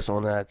real piece. close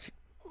on that.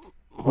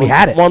 We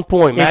had it. 1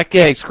 point. Matt It-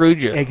 Gay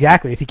screwed you.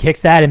 Exactly. If he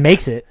kicks that and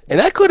makes it, And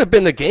that could have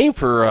been the game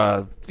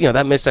for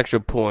that missed extra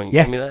point.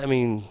 Yeah.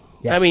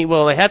 I mean,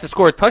 well, they had to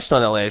score a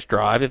touchdown that last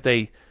drive if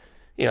they,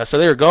 so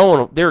they were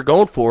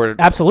going for it.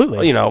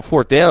 absolutely.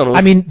 Fourth down. It was,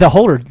 I mean, the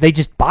holder, they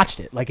just botched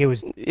it. Like it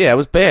was yeah, it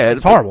was bad.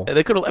 It's horrible.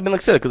 They could have. I mean,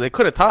 like I said, because they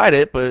could have tied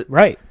it, but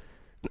right.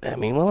 I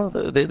mean, well,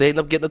 they ended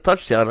up getting a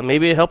touchdown, and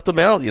maybe it helped them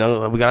out. We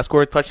got to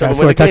score a touchdown. Gotta to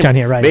score win a the game. touchdown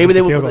here, right. Maybe they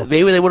Field goal. would.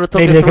 Maybe they would have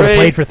took Maybe a they three. could have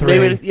played for three.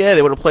 Maybe, yeah,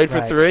 they would have played for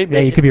Right. three. Yeah,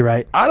 you could be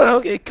right. I don't know.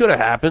 It could have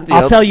happened.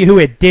 I'll tell you who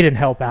it didn't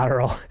help out,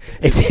 Earl.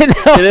 It didn't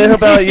help. It didn't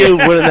help out you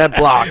winning that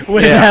block.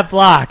 Winning that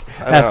block.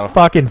 I That know.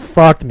 fucking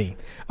fucked me.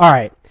 All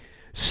right.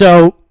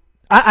 So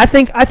I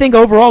think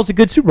overall it's a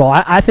good Super Bowl.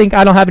 I think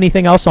I don't have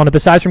anything else on it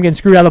besides from getting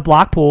screwed out of the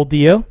block pool. Do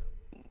you?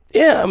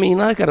 Yeah, I mean,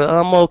 I got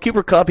well,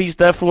 Cooper Kupp.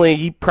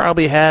 He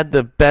probably had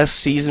the best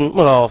season.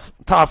 Well,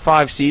 top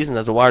 5 season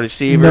as a wide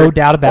receiver. No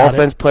doubt about it.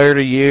 Offense Player of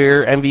the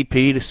Year,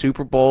 MVP, the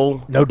Super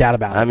Bowl. No doubt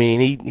about it. I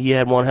mean, he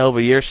had one hell of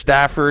a year.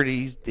 Stafford,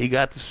 he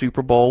got the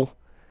Super Bowl.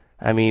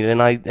 I mean,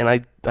 and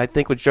I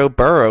think with Joe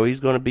Burrow, he's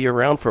going to be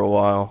around for a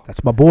while.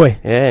 That's my boy.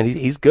 Yeah, and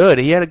he's good.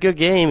 He had a good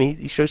game.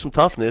 He showed some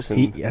toughness,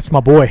 and That's my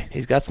boy.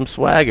 he's got some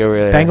swag over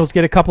there. Bengals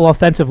get a couple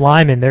offensive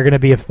linemen. They're going to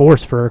be a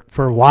force for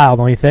a while,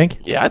 don't you think?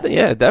 Yeah,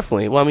 yeah,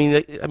 definitely. Well,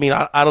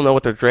 I don't know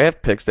what their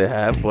draft picks they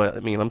have, but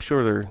I mean, I'm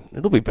sure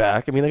they'll be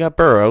back. I mean, they got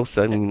Burrow,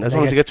 so I mean, as They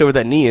long as got he gets over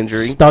that knee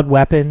injury. Stud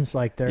weapons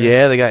like they're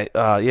Yeah, they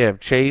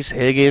got Chase,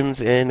 Higgins,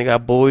 and they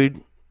got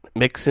Boyd,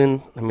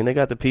 Mixon. I mean, they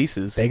got the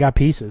pieces. they got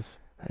pieces.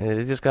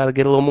 They just got to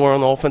get a little more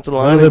on the offensive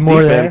line bit and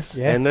more defense,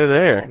 there, yeah. and they're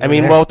there. I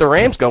mean, well, with the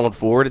Rams going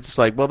forward, it's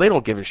like, well, they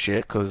don't give a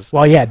shit because.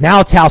 Well, yeah, now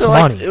it's house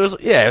money.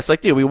 It's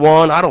like, dude, we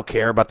won. I don't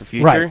care about the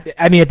future. Right.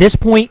 I mean, at this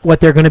point, what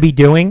they're going to be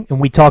doing, and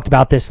we talked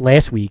about this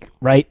last week,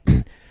 right?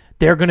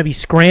 They're going to be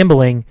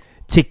scrambling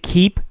to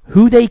keep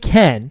who they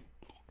can,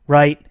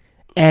 right?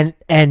 And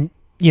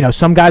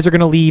some guys are going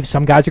to leave,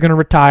 some guys are going to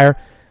retire.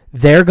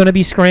 They're going to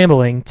be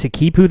scrambling to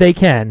keep who they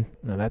can.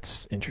 No,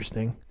 that's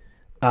interesting.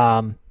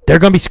 They're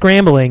going to be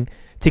scrambling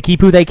to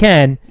keep who they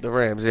can. The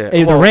Rams, yeah.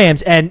 The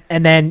Rams, and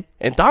then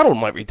Donald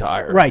might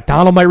retire. Right,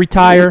 Donald might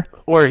retire.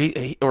 Or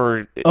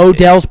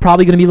Odell's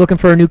probably going to be looking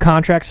for a new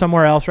contract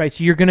somewhere else, right?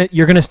 So you're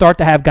gonna start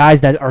to have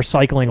guys that are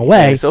cycling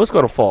away. Yeah, so it's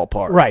going to fall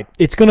apart. Right,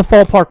 it's going to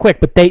fall apart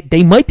quick, but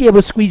they might be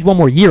able to squeeze one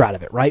more year out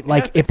of it, right?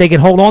 Like if they can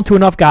hold on to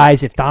enough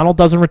guys, if Donald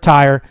doesn't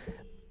retire,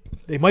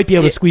 they might be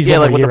able to squeeze one more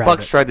year out of it. Yeah, like what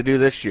the Bucs tried to do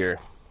this year.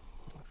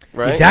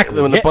 Right? Exactly.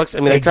 When the Bucs,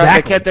 they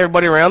kept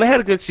everybody around. They had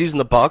a good season,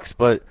 the Bucs,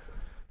 but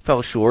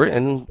fell short.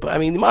 And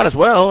you might as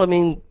well. I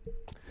mean,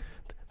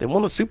 they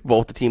won the Super Bowl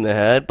with the team they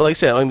had. But like I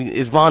said,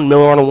 is Von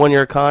Miller on a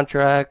 1-year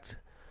contract?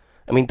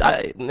 I mean,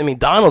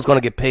 Donald's going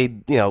to get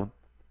paid. The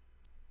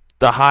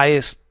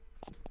highest.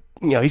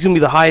 He's going to be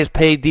the highest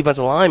paid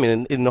defensive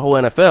lineman in the whole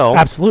NFL.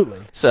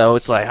 Absolutely. So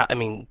it's like,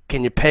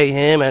 can you pay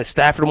him? And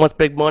Stafford wants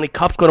big money.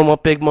 Kupp's going to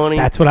want big money.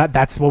 That's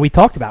what we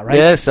talked about, right?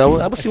 Yeah. So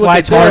we'll see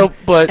what they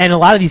do. And a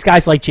lot of these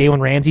guys, like Jalen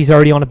Ramsey's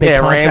already on a big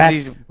contract,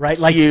 Ramsey's right?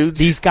 Like huge.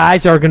 These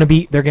guys are going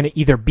to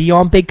either be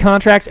on big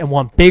contracts and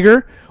want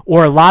bigger,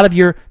 or a lot of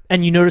your.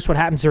 And you notice what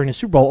happens during the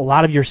Super Bowl. A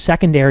lot of your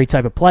secondary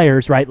type of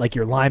players, right, like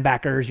your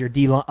linebackers,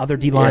 your other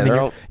D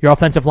linemen, your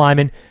offensive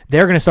linemen,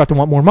 they're going to start to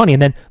want more money.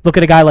 And then look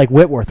at a guy like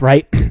Whitworth,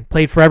 right?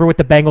 Played forever with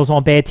the Bengals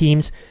on bad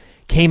teams,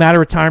 came out of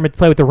retirement to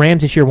play with the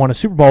Rams this year, won a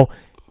Super Bowl.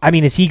 I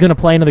mean, is he going to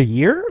play another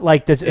year?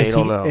 Like,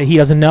 don't know. He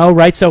doesn't know,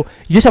 right? So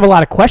you just have a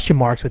lot of question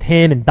marks with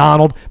him and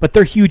Donald, but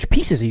they're huge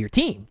pieces of your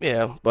team.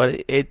 Yeah,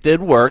 but it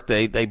did work.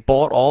 They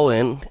bought all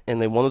in,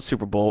 and they won the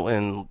Super Bowl,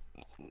 and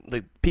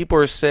the people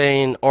are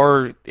saying,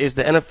 is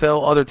the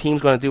NFL other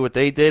teams going to do what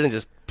they did and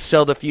just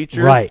sell the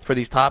future for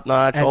these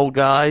top-notch old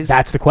guys?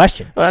 That's the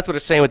question. Well, that's what they're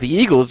saying with the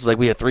Eagles. Like,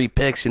 we had 3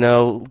 picks,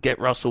 get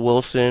Russell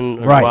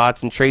Wilson or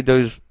Watts and trade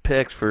those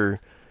picks for,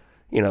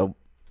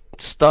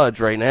 studs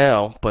right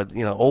now, but,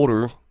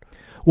 older.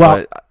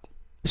 Well,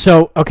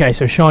 so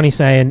Shawnee's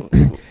saying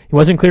he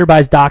wasn't cleared by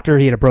his doctor.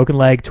 He had a broken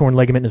leg, torn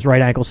ligament in his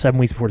right ankle 7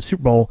 weeks before the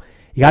Super Bowl.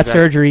 He got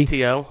surgery.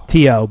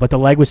 T.O., but the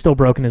leg was still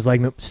broken. His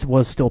leg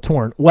was still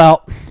torn.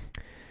 Well,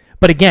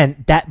 but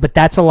again,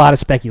 that's a lot of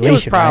speculation. He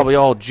was probably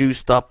all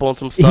juiced up on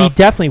some stuff. He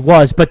definitely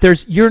was, but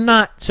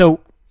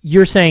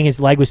you're saying his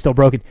leg was still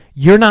broken.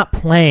 You're not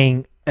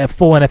playing a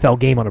full NFL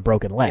game on a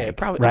broken leg, it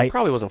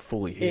probably wasn't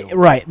fully healed.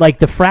 Right, like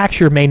the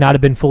fracture may not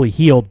have been fully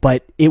healed,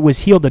 but it was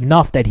healed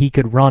enough that he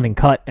could run and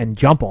cut and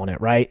jump on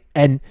it, right?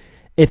 And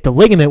if the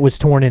ligament was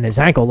torn in his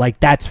ankle, like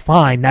that's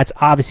fine. That's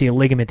obviously a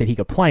ligament that he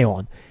could play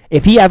on.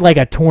 If he had like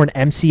a torn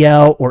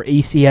MCL or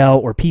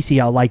ACL or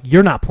PCL, like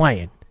you're not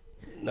playing.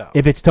 No.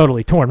 If it's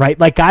totally torn, right?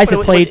 Like guys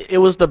that played. It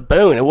was the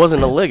bone. It wasn't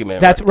the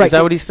ligament. That's right. Is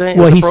that what he's saying?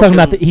 Well, he's talking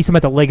about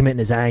the ligament in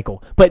his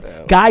ankle.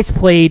 But guys have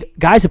played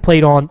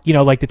on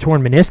like the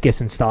torn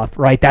meniscus and stuff,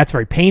 right? That's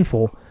very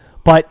painful.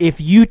 But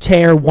if you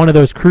tear one of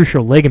those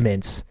crucial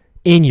ligaments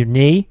in your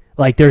knee,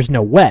 like there's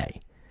no way.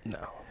 No.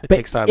 It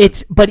takes time.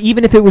 But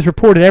even if it was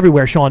reported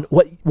everywhere, Sean,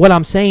 what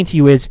I'm saying to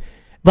you is,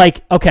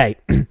 like, okay,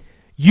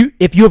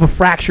 if you have a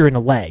fracture in a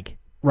leg,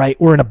 right,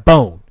 or in a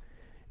bone,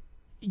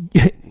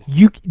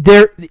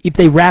 if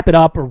they wrap it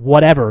up or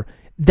whatever,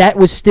 that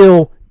was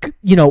still,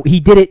 he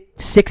did it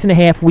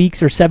 6.5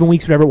 weeks or 7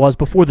 weeks, whatever it was,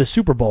 before the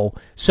Super Bowl.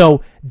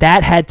 So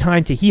that had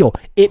time to heal.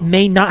 It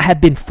may not have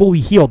been fully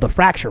healed, the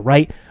fracture,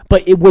 right?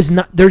 But it was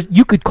not there.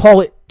 You could call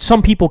it.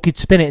 Some people could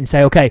spin it and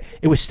say, okay,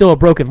 it was still a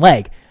broken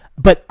leg.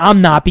 But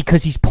I'm not,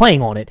 because he's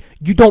playing on it.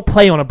 You don't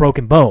play on a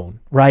broken bone,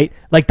 right?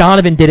 Like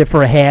Donovan did it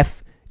for a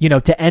half,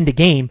 to end a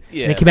game.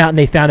 Yeah. And they came out and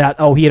they found out,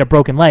 he had a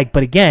broken leg.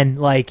 But again,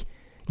 like,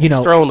 he's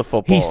throwing the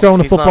football. He's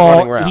throwing the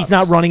football. He's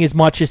not running as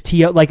much as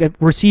T.O. Like a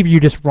receiver,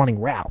 you're just running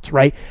routes,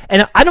 right?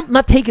 And I'm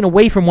not taking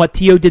away from what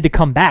T.O. did to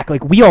come back.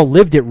 Like, we all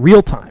lived it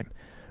real time,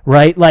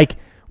 right? Like,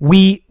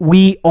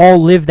 we all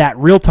lived that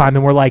real time,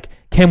 and we're like,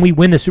 can we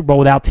win the Super Bowl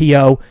without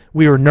T.O.?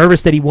 We were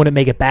nervous that he wouldn't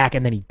make it back,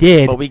 and then he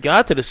did. But we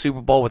got to the Super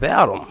Bowl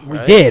without him.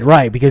 Right?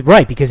 We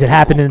did, because it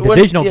happened in a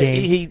divisional game.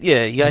 He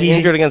got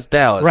injured against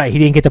Dallas. Right, he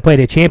didn't get to play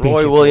the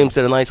championship. Roy Williams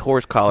did a nice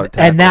horse collar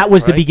tackle. And that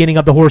was the beginning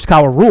of the horse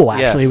collar rule,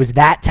 actually. Yes. It was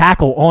that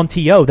tackle on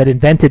T.O. that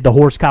invented the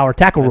horse collar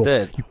tackle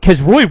rule.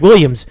 Because Roy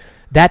Williams,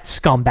 that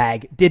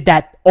scumbag, did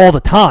that all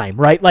the time,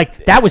 right?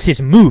 Like, that was his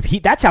move.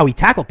 That's how he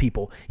tackled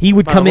people. He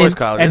would come in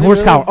and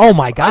horse collar. Oh,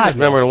 my God. I just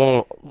remember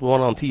the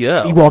one on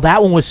T.O. Well,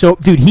 that one was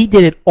dude, he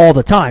did it all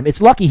the time. It's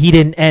lucky he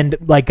didn't end,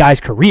 like, guys'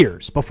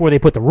 careers before they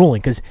put the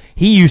ruling, because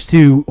he used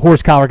to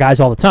horse collar guys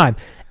all the time.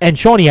 And,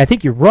 Shawnee, I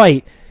think you're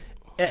right.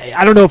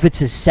 I don't know if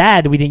it's as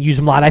sad we didn't use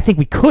him a lot. I think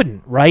we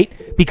couldn't,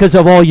 right? Because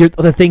of all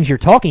the things you're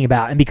talking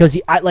about, and because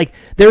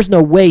there's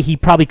no way he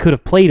probably could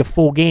have played a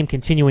full game,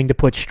 continuing to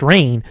put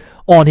strain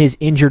on his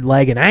injured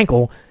leg and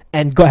ankle,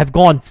 and have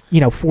gone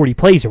 40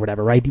 plays or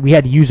whatever, right? We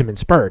had to use him in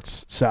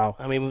spurts. So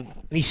I mean, and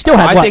he still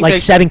had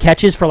 7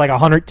 catches for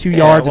 102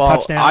 yards, a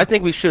touchdown. I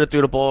think we should have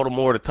threw the ball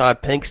more to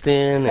Todd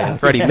Pinkston and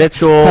Freddie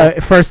Mitchell.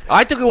 First,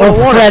 I think we would have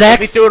won if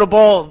we threw the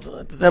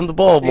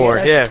ball more.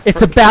 Yeah,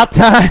 it's about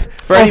time.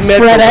 Freddie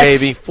Mitchell,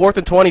 baby, 4th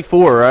and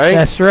 24, right?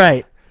 That's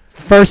right.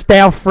 First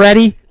down,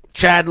 Freddie.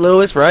 Chad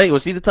Lewis, right?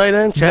 Was he the tight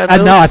end? Chad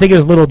Lewis? No, I think it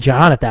was Little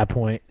John at that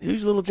point.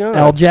 Who's Little John?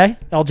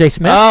 LJ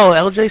Smith. Oh,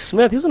 LJ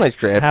Smith. He was a nice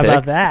draft pick. How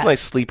about that? He was a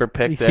nice sleeper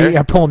pick you there. See,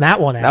 you're pulling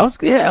that one out.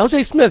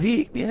 LJ Smith.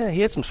 He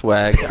had some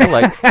swag. I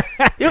like.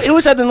 It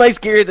was had the nice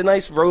gear, the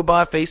nice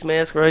robot face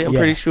mask, right? I'm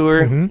pretty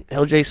sure. Mm-hmm.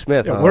 LJ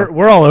Smith. Yeah,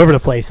 we're all over the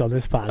place on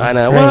this podcast. I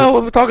know.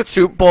 Well, we're talking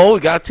Super Bowl.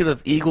 We got to the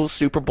Eagles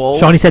Super Bowl.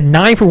 Shawnee said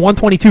 9 for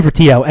 122 for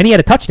T.O., and he had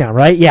a touchdown,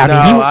 right? Yeah.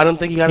 I don't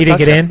think he got a touchdown.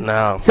 He didn't get in?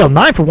 No. Still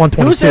 9 for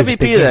 122. Who was the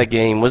MVP of that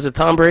game? Was it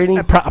Tom Brady?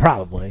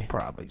 Probably.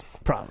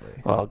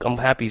 Well, I'm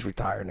happy he's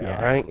retired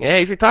now, right? Yeah,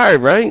 he's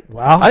retired, right?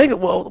 Well, I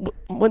think. Well,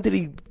 when did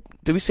he?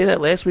 Did we say that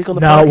last week on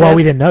the podcast? No, well,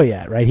 we didn't know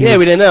yet, right? We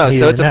didn't know.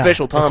 So it's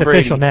official. Tom Brady.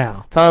 It's official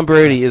now. Tom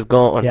Brady is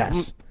gone.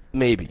 Yes.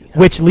 Maybe.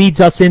 Which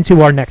leads us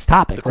into our next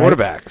topic. The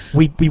quarterbacks.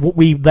 Right?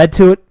 We led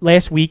to it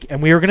last week,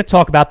 and we were going to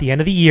talk about the end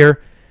of the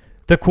year,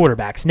 the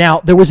quarterbacks. Now,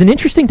 there was an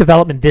interesting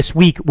development this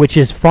week, which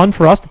is fun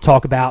for us to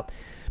talk about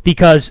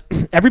because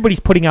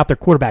everybody's putting out their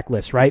quarterback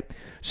list, right?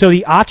 So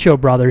the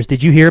Acho brothers,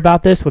 did you hear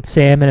about this with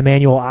Sam and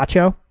Emmanuel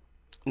Acho?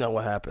 No,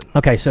 what happened?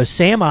 Okay, so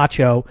Sam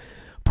Acho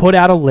put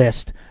out a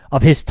list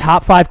of his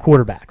top 5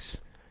 quarterbacks.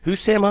 Who's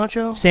Sam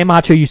Acho? Sam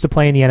Acho used to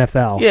play in the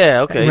NFL.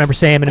 Yeah, okay. Remember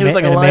Sam and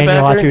Emmanuel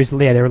Acho?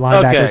 They were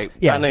linebackers. Okay.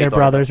 Yeah, they're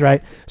brothers,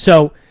 right?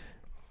 So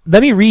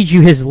let me read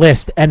you his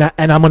list, and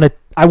I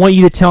want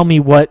you to tell me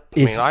what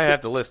is. I mean, I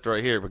have the list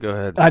right here, but go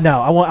ahead. No,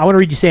 I want to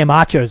read you Sam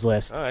Acho's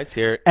list. All right, let's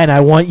hear it. And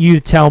I want you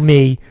to tell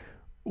me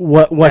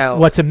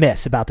what's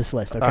amiss about this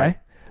list. Okay. Right.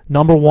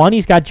 Number 1,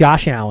 he's got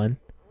Josh Allen.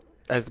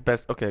 As the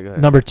best. Okay, go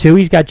ahead. Number 2,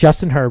 he's got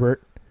Justin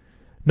Herbert.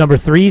 Number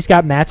 3, he's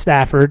got Matt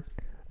Stafford.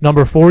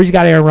 Number 4, he's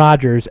got Aaron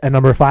Rodgers. And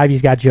number 5,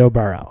 he's got Joe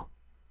Burrow.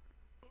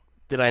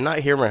 Did I not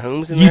hear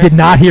Mahomes in there? You did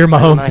not hear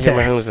Mahomes I did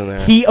not hear Mahomes in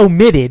there. He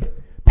omitted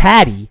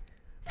Patty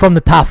from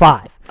the top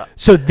 5.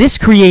 So this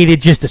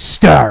created just a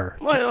stir.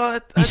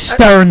 He's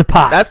stirring the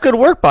pot. That's good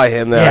work by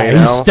him, though. Yeah,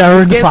 he's stirring the pot.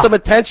 He's getting some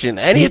attention.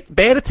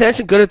 Bad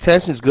attention, good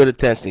attention is good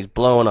attention. He's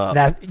blowing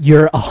up.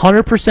 You're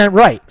 100%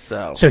 right.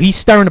 So he's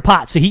stirring the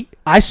pot. So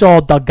I saw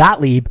Doug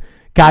Gottlieb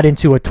got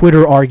into a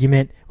Twitter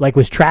argument,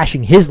 was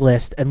trashing his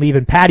list and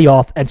leaving Patty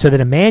off, and so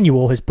then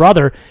Emmanuel, his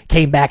brother,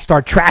 came back,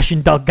 started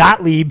trashing Doug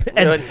Gottlieb,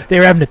 and they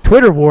were having a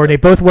Twitter war, and they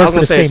both work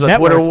for the same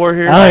network. Twitter war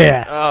here? Oh,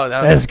 yeah. Oh,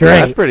 that's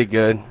great. That's pretty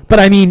good. But,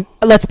 I mean,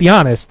 let's be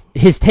honest.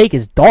 His take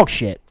is dog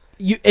shit.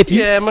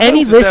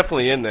 Mahomes is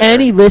definitely in there.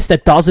 Any list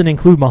that doesn't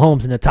include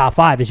Mahomes in the top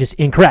 5 is just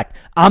incorrect.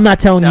 I'm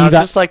not telling you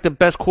that. Is this like the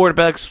best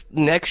quarterbacks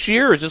next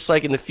year, or is this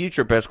like in the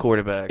future best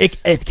quarterbacks?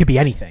 It could be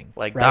anything.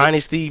 Like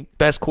dynasty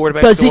best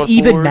quarterbacks. Does it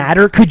even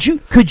matter? Could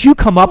you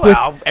come up with?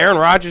 Aaron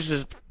Rodgers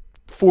is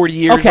 40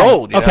 years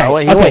old. He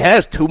only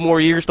has 2 more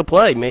years to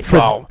play.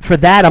 For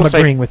that, I'm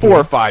agreeing with you. 4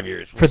 or 5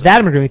 years. For that,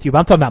 I'm agreeing with you. But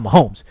I'm talking about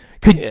Mahomes.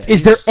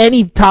 Is there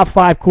any top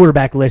 5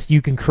 quarterback list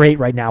you can create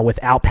right now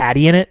without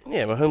Patty in it?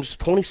 Yeah, Mahomes is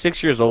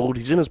 26 years old.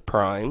 He's in his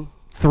prime.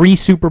 3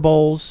 Super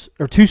Bowls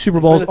or 2 Super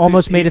Bowls,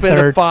 almost made a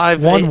third.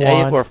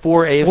 1 or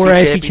 4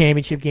 AFC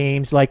championship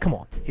games. Come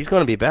on. He's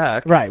going to be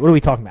back. Right. What are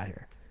we talking about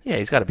here? Yeah,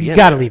 he's got to be in there. You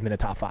got to leave him in the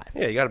top 5.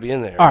 Yeah, you got to be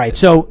in there. All right,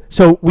 so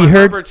we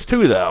heard Herbert's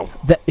 2 though.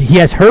 He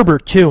has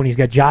Herbert 2, and he's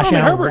got Josh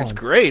Allen. Herbert's 1.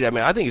 great.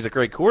 I think he's a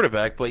great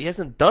quarterback, but he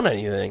hasn't done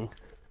anything.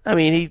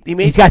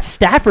 He's got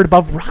Stafford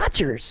above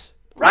Rodgers.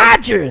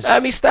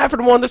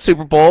 Stafford won the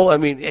Super Bowl.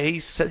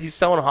 He's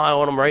selling high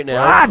on him right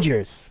now.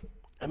 Rodgers.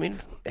 I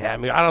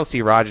don't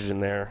see Rodgers in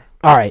there.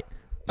 All right.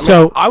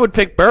 I would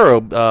pick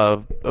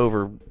Burrow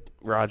over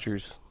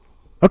Rodgers.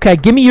 Okay,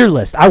 give me your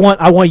list. I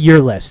want your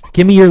list.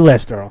 Give me your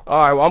list, Earl. All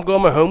right, well, I'm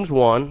going Mahomes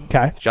 1.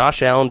 Okay.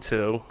 Josh Allen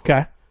 2.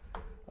 Okay.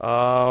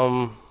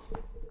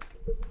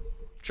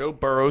 Joe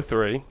Burrow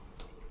 3.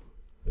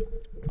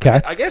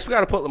 Okay. I guess we got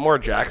to put Lamar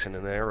Jackson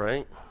in there,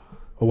 right?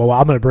 Well,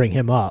 I'm going to bring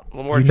him up.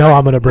 I'm going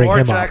to bring him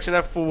up. Lamar Jackson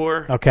at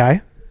 4.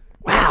 Okay.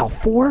 Wow,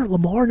 4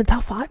 Lamar in the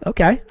top 5.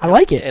 Okay, I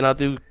like it. And I'll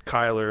do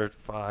Kyler at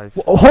 5.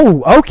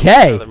 Oh,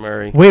 okay. Kyler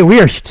Murray. We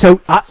are so.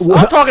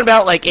 I'm talking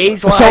about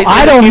age-wise. So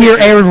I don't hear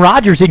Aaron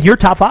Rodgers in your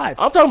top 5.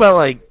 I'm talking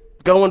about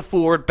going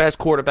forward, best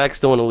quarterback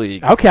still in the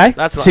league. Okay,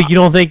 you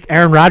don't think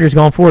Aaron Rodgers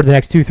going forward the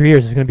next 2-3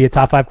 years is going to be a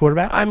top 5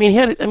 quarterback?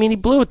 He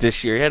blew it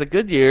this year. He had a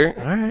good year.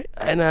 All right,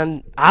 and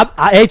then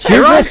it's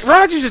your list.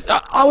 Rodgers.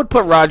 I would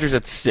put Rodgers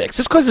at 6,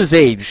 just because of his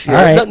age. All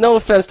right. No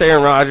offense to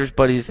Aaron Rodgers,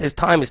 but his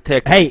time is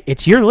ticking. Hey,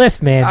 it's your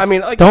list, man.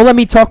 Don't let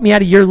me talk me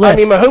out of your list.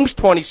 Mahomes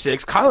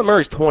 26, Kyler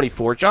Murray's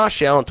 24,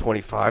 Josh Allen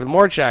 25,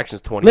 Lamar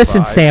Jackson's 25.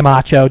 Listen, Sam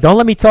Acho, don't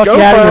let me talk you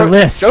out of your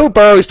list. Joe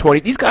Burrow's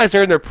 20. These guys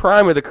are in their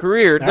prime of the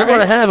career. They're going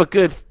to have a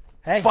good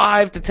Hey.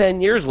 5 to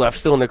 10 years left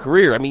still in their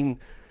career. I mean,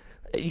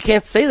 you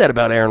can't say that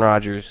about Aaron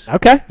Rodgers.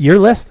 Okay, your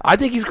list. I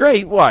think he's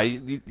great. Why?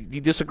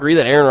 You disagree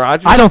that Aaron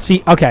Rodgers? I don't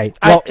see. Okay,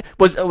 well,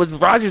 was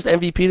Rodgers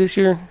MVP this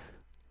year?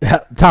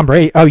 Tom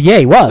Brady. Oh yeah,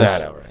 he was. I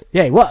know, right?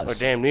 Yeah, he was. Oh,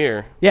 damn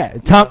near. Yeah,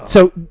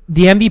 So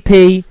the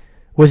MVP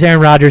was Aaron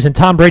Rodgers, and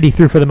Tom Brady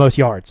threw for the most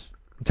yards.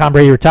 Tom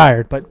Brady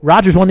retired, but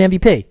Rodgers won the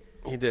MVP.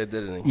 He did,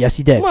 didn't he? Yes,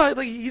 he did. Well,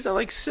 he's at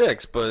like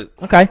 6, but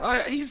okay.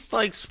 He's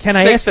like Can 6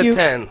 I ask to you,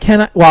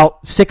 10. Well,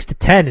 6 to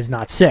 10 is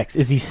not 6.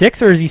 Is he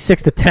 6 or is he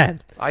 6 to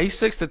 10? He's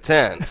 6 to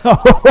 10.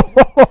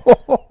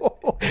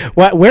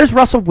 Where's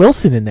Russell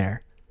Wilson in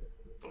there?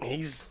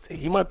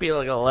 He might be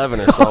like 11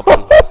 or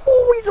something.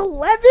 He's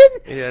 11?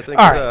 Yeah, I think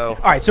All right. so.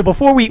 All right, so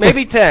before we...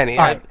 Maybe 10. All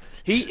right.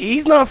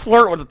 He's not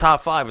flirting with the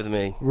top 5 with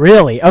me.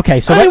 Really? Okay,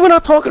 so... we're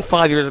not talking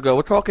 5 years ago.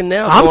 We're talking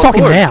now. I'm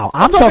talking now.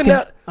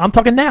 I'm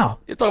talking now.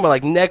 You're talking about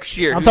like next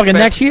year. I'm talking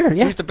next year,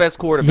 yeah. Who's the best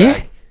quarterback?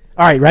 Yeah.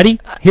 All right, ready?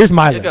 Here's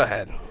my list. Go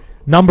ahead.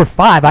 Number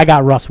 5, I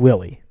got Russ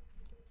Willie.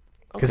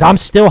 Because I'm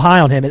still high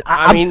on him. And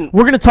I mean,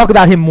 we're going to talk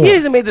about him more. He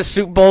hasn't made the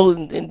Super Bowl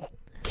in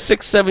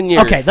 6-7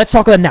 years. Okay, let's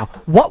talk about it now.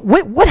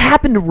 What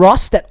happened to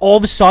Russ that all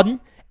of a sudden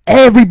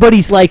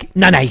everybody's like,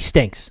 nah, he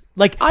stinks.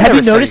 Like, have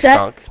you noticed that?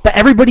 Stunk. But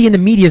everybody in the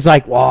media is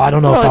like, well, I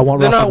don't know if I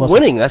want Russell Wilson. They're not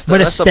winning. I'm going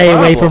to stay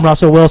away from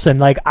Russell Wilson.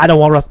 Like, I don't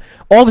want Russ.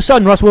 All of a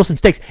sudden, Russell Wilson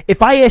stinks.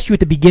 If I asked you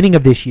at the beginning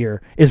of this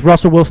year, is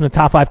Russell Wilson a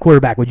top 5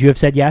 quarterback, would you have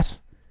said yes?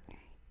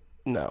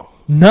 No.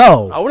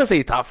 No. I wouldn't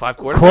say top 5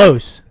 quarterback.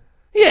 Close.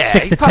 Yeah,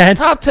 6 to 10.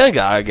 Top 10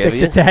 guy. I give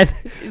 6 to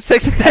 10.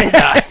 6 to 10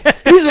 guy.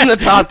 He's in the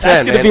top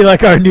 10. That's going to be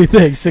like our new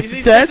thing. 6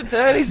 to 10. 6 to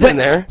 10. He's in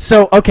there.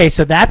 So okay.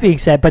 So that being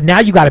said, but now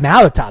you got him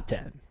out of the top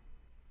 10.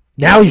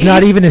 Now he's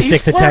not even a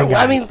 6 to 10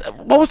 guy. I mean,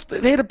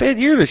 they had a bad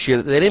year this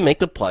year. They didn't make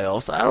the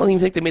playoffs. I don't even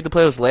think they made the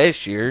playoffs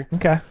last year.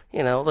 Okay.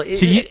 You know,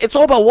 it's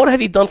all about what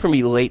have you done for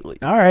me lately.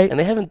 All right. And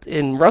they haven't.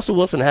 And Russell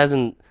Wilson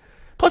hasn't.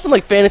 Plus, in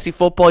like fantasy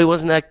football, he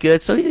wasn't that good.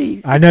 So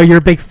I know you're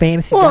a big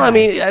fantasy. Well, guy. I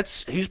mean,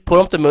 he's put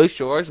up the most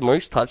yards,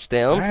 most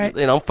touchdowns. Right.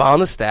 You know, I'm following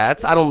the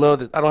stats. I don't know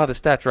that I don't have the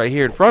stats right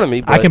here in front of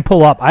me. But I can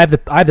pull up. I have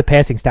the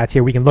passing stats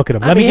here. We can look at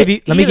them. Let me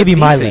give you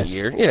my list.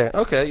 Year. Yeah.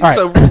 Okay. All right.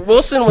 So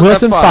Wilson was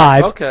Wilson at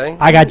 5. 5. Okay.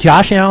 I got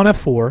Josh Allen at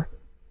 4.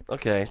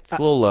 Okay, it's a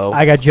little low.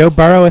 I got Joe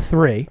Burrow at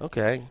 3.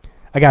 Okay.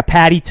 I got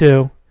Patty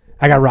 2.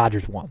 I got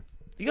Rodgers 1.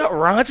 You got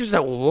Rodgers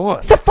at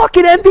 1. The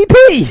fucking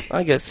MVP.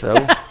 I guess so.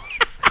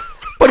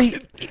 But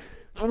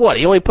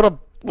he only put up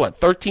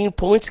 13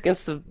 points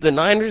against the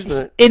Niners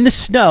in the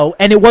snow,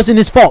 and it wasn't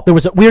his fault. We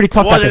already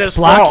talked about this.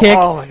 Block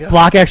kick,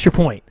 block extra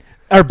point,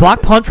 or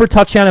block punt for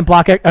touchdown and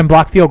block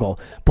field goal.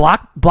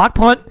 Block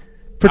punt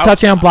for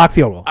touchdown, block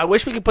field goal. I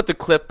wish we could put the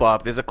clip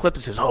up. There's a clip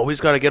that says, "Oh,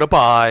 he's got to get a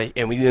bye,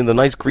 and we in the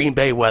nice Green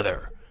Bay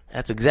weather."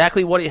 That's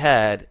exactly what he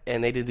had,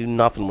 and they didn't do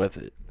nothing with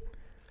it.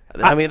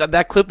 I mean,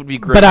 that clip would be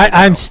great. But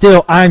I'm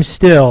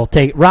still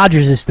taking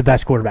Rodgers is the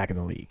best quarterback in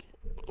the league.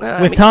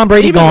 With Tom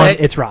Brady gone,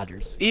 it's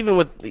Rodgers. Even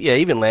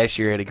last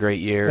year he had a great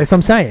year. That's what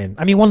I'm saying.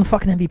 I mean, won the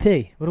fucking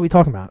MVP. What are we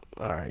talking about?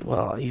 All right.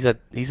 Well, he's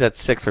at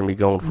 6 for me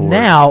going forward.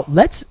 Now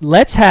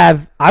let's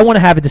have. I want to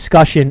have a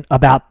discussion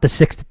about the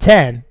 6 to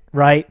 10,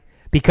 right?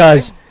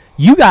 Because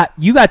you got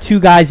 2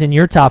 guys in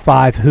your top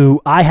 5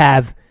 who I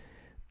have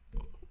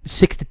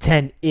 6 to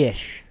 10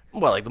 ish.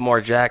 Well, like Lamar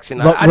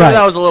Jackson. I know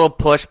that was a little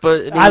push,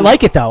 but I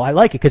like it though. I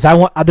like it because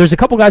there's a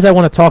couple guys I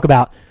want to talk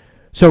about.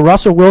 So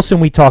Russell Wilson,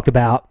 we talked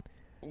about.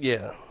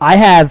 Yeah. I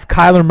have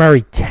Kyler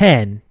Murray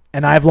 10,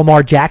 and I have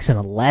Lamar Jackson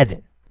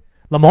 11.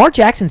 Lamar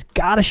Jackson's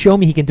got to show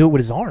me he can do it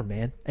with his arm,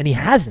 man, and he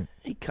hasn't.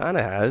 He kind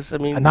of has. I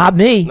mean, not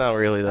me. Not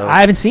really, though.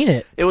 I haven't seen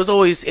it. It was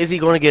always, is he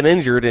going to get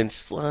injured? And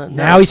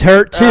now he's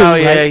hurt, too. Oh,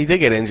 yeah, he did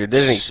get injured,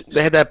 didn't he?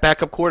 They had that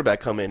backup quarterback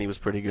come in. He was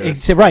pretty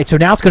good. Right, so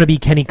now it's going to be,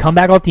 can he come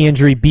back off the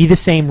injury, be the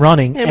same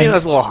running? Yeah, maybe I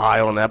was a little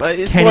high on that, but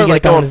it's more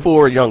like going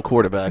forward young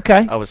quarterbacks,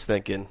 okay. I was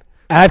thinking.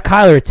 I have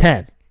Kyler at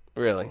 10.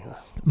 Really?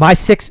 My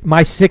 6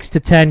 to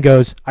 10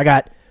 goes, I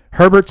got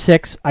Herbert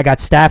 6, I got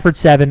Stafford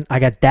 7, I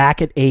got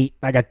Dak at 8,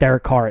 I got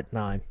Derek Carr at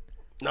 9.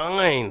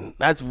 9.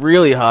 That's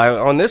really high.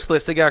 On this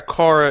list, they got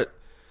Carr at,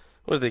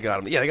 what did they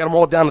got him? Yeah, they got him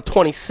all down to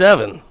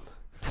 27.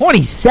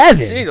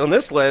 27? Jeez, on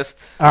this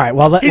list. All right,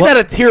 well, he's at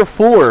a tier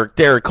 4,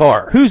 Derek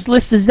Carr. Whose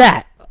list is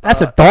that?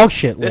 That's a dog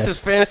shit list. This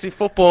is Fantasy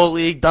Football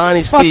League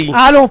Dynasty. Fuck,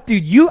 I don't,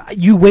 dude.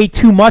 You weigh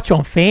too much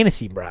on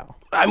fantasy, bro.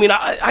 I mean,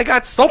 I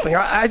got something.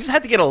 I just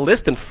had to get a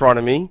list in front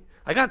of me.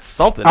 I got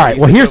something. All right,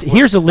 well,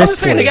 here's a list. I'm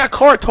just saying they got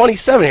Carr at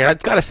 27 here. I've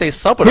got to say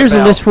something. Here's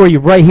a list for you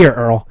right here,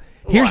 Earl.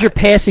 Here's your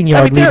passing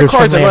yard leaders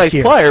from last year. Derek Carr's a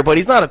nice player, but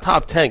he's not a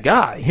top 10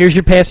 guy. Here's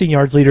your passing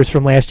yards leaders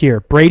from last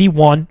year. Brady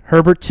 1,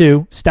 Herbert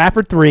 2,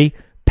 Stafford 3,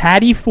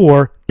 Patty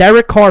 4,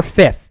 Derek Carr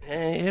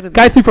 5th.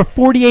 Guy threw for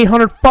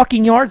 4,800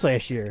 fucking yards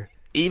last year.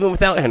 Even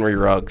without Henry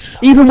Ruggs.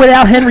 Even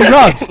without Henry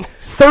Ruggs.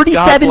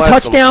 37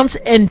 touchdowns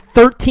and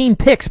 13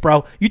 picks,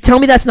 bro. You tell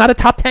me that's not a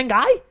top 10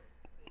 guy?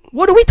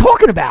 What are we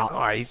talking about?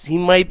 All right, he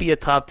might be a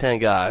top 10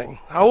 guy.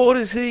 How old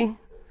is he?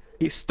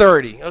 He's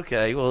 30.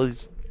 Okay, well,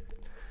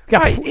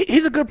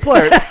 He's a good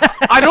player.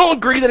 I don't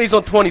agree that he's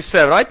on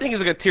 27. I think he's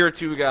like a tier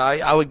 2 guy.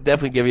 I would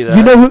definitely give you that.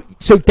 You know who?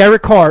 So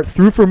Derek Carr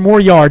threw for more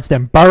yards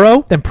than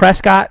Burrow, than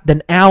Prescott,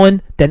 than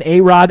Allen, than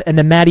A-Rod, and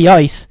then Matty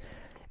Ice,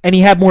 and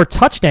he had more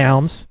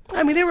touchdowns.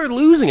 I mean, they were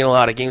losing in a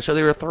lot of games, so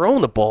they were throwing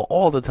the ball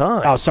all the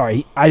time. Oh,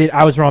 sorry.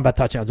 I was wrong about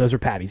touchdowns. Those were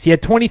Patties. He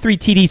had 23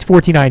 TDs,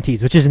 49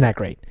 INTs, which isn't that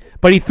great.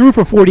 But he threw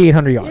for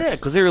 4,800 yards. Yeah,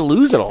 because they were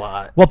losing a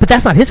lot. Well, but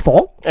that's not his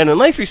fault. And a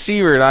nice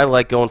receiver that I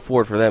like going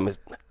forward for them is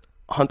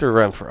Hunter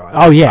Renfrow.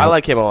 Oh, yeah. I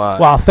like him a lot.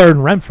 Well, third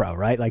and Renfro,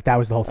 right? Like, that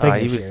was the whole thing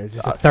this year. It was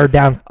just a third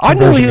down. I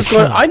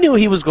knew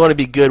he was going to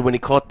be good when he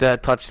caught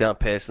that touchdown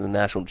pass in the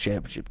national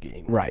championship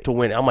game. Right. To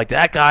win. I'm like,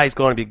 that guy's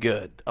going to be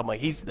good. I'm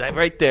like, he's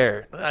right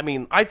there. I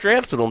mean, I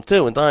drafted him,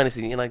 too, in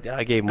Dynasty, and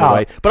I gave him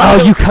away. But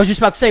I was just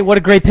about to say, what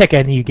a great pick,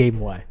 and you gave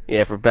him away.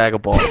 Yeah, for a bag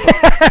of balls.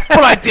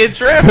 But I did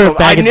draft him.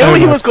 I knew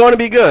he was going to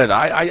be good.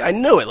 I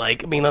knew it.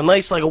 Like, I mean, a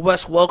nice, like a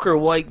Wes Welker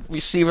white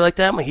receiver like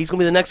that, I'm like, he's going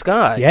to be the next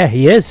guy. Yeah,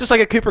 he is. Just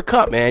like a Cooper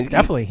Kupp, man.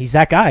 Definitely. He's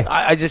that guy.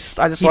 I just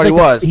thought he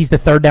was. He's the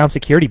third down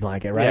security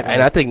blanket, right? Yeah,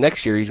 and I think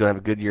next year he's going to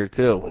have a good year,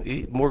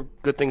 too. More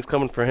good things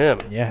coming for him.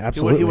 Yeah,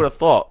 absolutely. He would have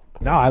thought.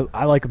 No,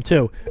 I like him,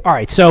 too. All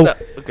right, so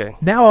okay.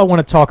 Now I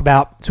want to talk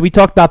about – so we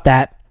talked about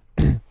that.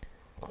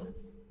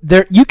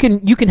 You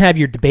can have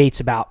your debates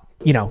about,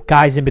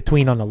 guys in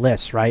between on the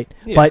list, right?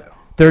 Yeah. But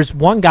there's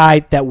one guy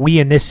that we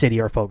in this city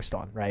are focused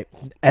on, right?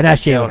 And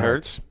that's Jalen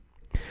Hurts.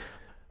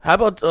 How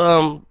about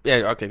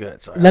yeah, okay, go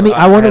ahead. Sorry.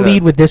 I want to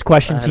lead with this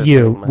question to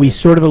you. We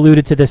sort of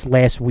alluded to this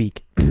last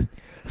week.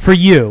 For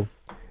you,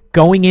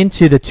 going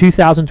into the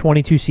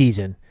 2022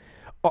 season,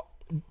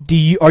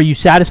 are you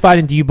satisfied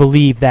and do you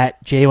believe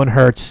that Jalen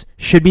Hurts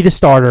should be the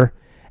starter,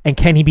 and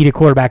can he be the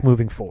quarterback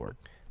moving forward?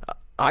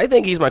 I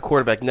think he's my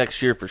quarterback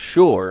next year for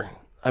sure.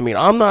 I mean,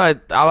 I'm not.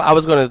 I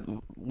was gonna,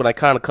 when I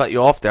kind of cut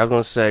you off there, I was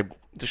gonna say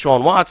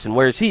Deshaun Watson.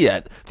 Where's he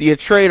at? Do you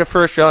trade a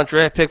first-round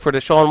draft pick for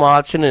Deshaun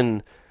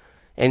Watson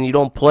and you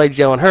don't play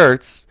Jalen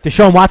Hurts?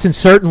 Deshaun Watson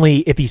certainly,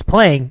 if he's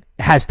playing,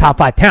 has top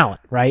 5 talent,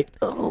 right?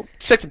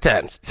 6 to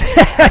 10.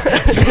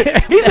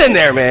 He's in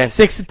there, man.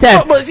 6 to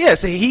 10. Well, yeah,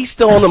 so he's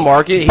still on the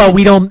market. But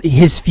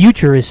his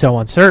future is so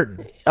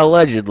uncertain.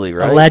 Allegedly,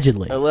 right?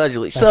 Allegedly.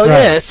 That's so, right.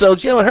 Yeah, so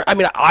Jalen Hurts, I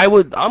mean,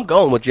 I'm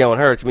going with Jalen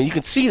Hurts. I mean, you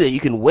can see that you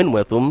can win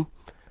with him.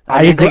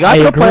 I mean, agree. They got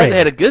to the point. They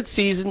had a good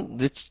season.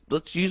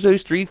 Let's use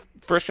those 3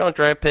 first-round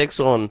draft picks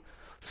on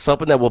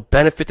something that will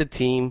benefit the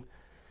team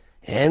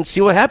and see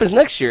what happens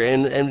next year.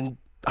 And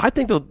I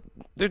think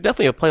they're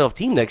definitely a playoff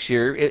team next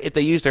year if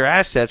they use their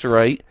assets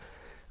right.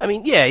 I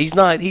mean, yeah, he's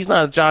not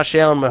a Josh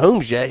Allen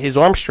Mahomes yet. His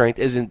arm strength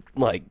isn't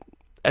like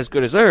as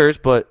good as theirs,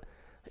 but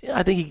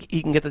I think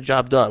he can get the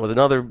job done with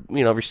another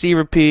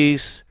receiver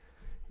piece.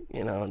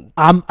 I'm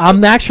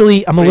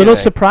a little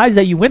surprised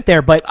that you went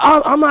there, but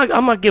I'm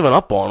not giving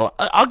up on him.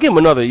 I'll give him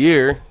another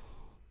year.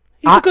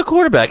 He's a good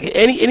quarterback,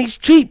 and he's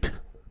cheap.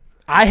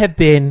 I have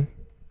been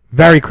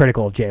very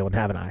critical of Jalen,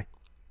 haven't I?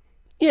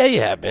 Yeah,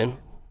 you have been.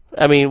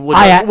 I mean, would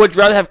you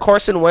rather have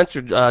Carson Wentz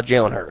or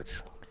Jalen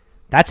Hurts?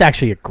 That's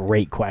actually a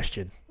great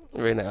question.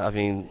 Right now, I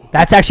mean,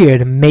 that's actually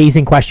an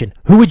amazing question.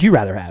 Who would you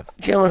rather have?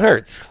 Jalen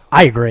Hurts.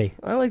 I agree.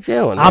 I like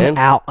Jalen. I'm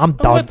out. I'm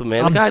done. With him,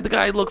 man. The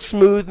guy looks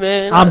smooth,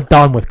 man. I'm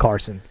done with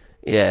Carson.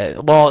 Yeah.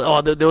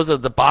 Well, there was a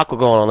debacle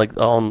going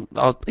on.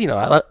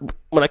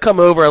 When I come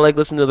over, I like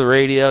listening to the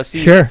radio. See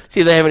if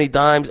they have any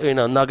dimes,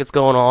 nuggets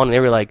going on, and they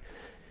were like,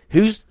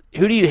 who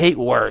do you hate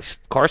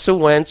worst, Carson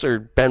Wentz or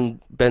Ben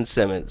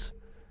Simmons?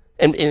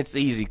 And it's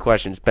the easy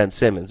question. It's Ben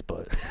Simmons,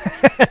 but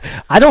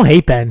I don't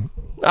hate Ben.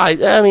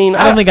 I mean,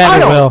 I don't think I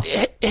ever will.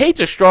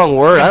 Hate's a strong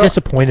word. I'm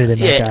disappointed in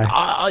that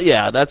guy.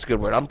 Yeah, that's a good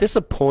word. I'm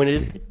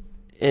disappointed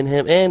in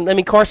him. And, I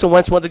mean, Carson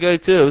Wentz wanted to go,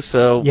 too,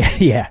 so.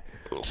 Yeah.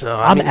 So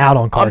I'm out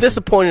on Carson. I'm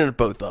disappointed in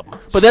both of them.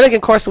 But then again,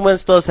 Carson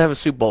Wentz does have a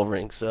Super Bowl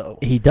ring, so.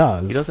 He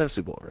does. He does have a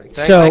Super Bowl ring.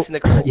 Thanks to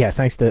Nick Foles. Yeah,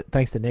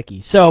 thanks to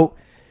Nicky. So,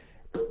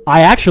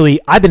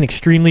 I've been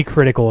extremely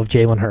critical of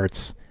Jalen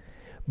Hurts.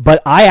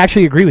 But I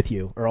actually agree with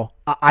you, Earl.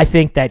 I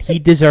think that he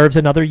deserves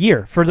another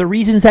year for the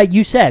reasons that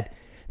you said.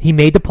 He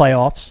made the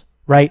playoffs,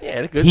 right? Yeah,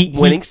 a good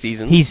winning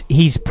season.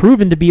 He's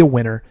proven to be a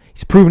winner.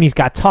 He's proven he's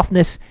got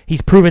toughness.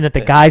 He's proven that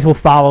the guys will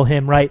follow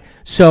him, right?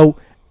 So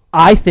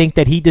I think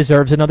that he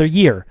deserves another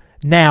year.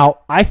 Now,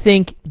 I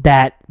think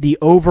that the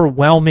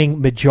overwhelming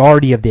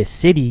majority of this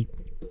city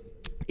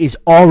is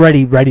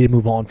already ready to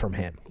move on from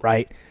him,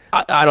 right?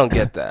 I don't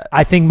get that.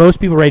 I think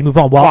most people are ready to move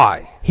on. Well,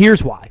 why?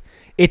 Here's why.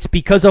 It's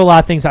because of a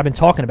lot of things I've been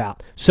talking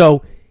about.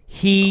 So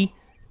he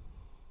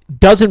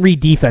doesn't read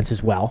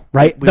defenses well,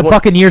 right? The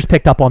Buccaneers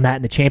picked up on that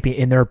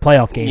in their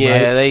playoff game.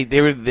 Yeah, right?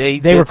 they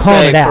were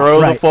calling it out. Throw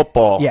the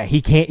football. Yeah,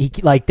 he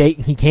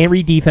can't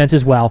read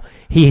defenses well.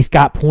 He's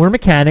got poor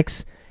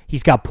mechanics.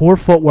 He's got poor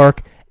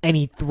footwork, and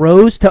he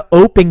throws to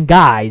open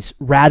guys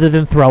rather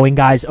than throwing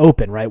guys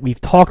open. Right?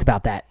 We've talked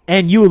about that,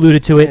 and you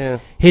alluded to it. Yeah.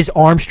 His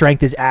arm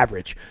strength is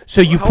average.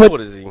 So how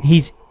old is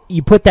he?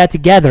 You put that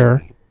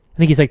together. I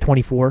think he's like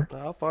 24.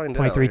 I'll find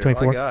 23, out.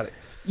 24. I got it.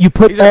 He's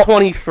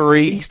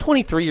 23. He's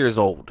 23 years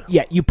old.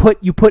 Yeah, you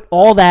put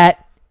all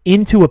that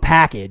into a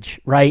package,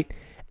 right?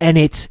 And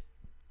it's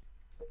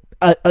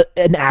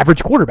an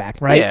average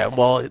quarterback, right? Yeah,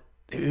 well,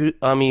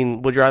 I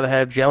mean, would you rather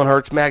have Jalen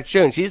Hurts, Mac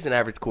Jones? He's an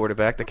average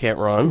quarterback that can't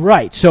run.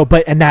 Right. So,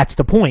 and that's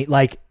the point.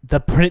 Like the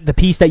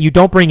piece that you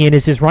don't bring in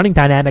is his running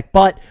dynamic.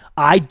 But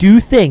I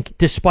do think,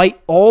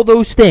 despite all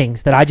those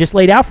things that I just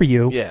laid out for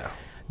you,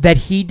 that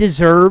he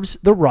deserves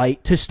the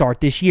right to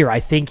start this year. I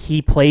think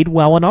he played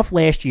well enough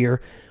last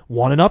year,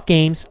 won enough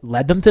games,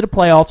 led them to the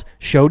playoffs,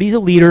 showed he's a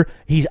leader.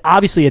 He's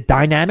obviously a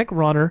dynamic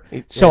runner.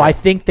 So I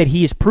think that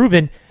he has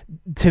proven,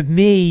 to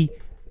me,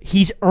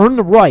 he's earned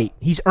the right.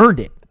 He's earned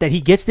it. That he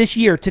gets this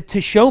year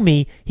to show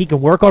me he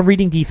can work on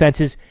reading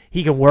defenses.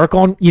 He can work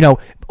on,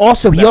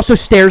 also, he also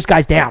stares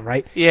guys down,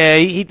 right? Yeah,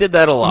 he did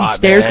that a lot. He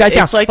stares guys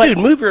down. It's like, dude,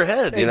 move your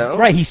head,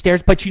 Right, he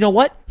stares. But you know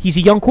what? He's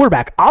a young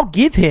quarterback. I'll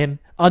give him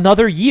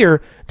another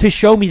year to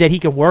show me that he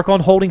can work on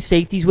holding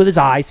safeties with his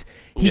eyes.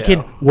 He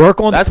can work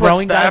on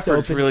throwing guys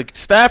open. Really,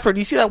 Stafford,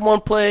 you see that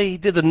one play? He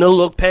did the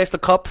no-look pass the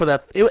cup for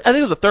that. I think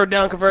it was a third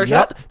down conversion.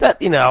 Yep.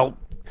 That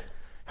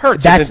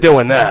Hurts isn't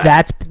doing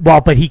that.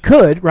 But he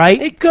could,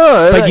 right? He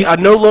could. But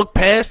a no-look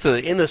pass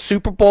in the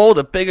Super Bowl,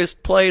 the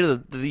biggest play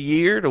of the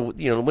year to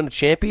win the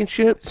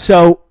championship.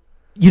 So,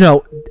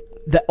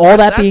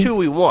 that's who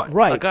we want.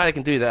 Right. A guy that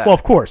can do that. Well,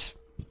 of course.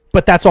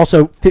 But that's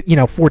also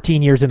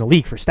 14 years in the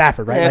league for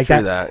Stafford, right? Yeah, like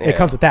true that. Yeah. It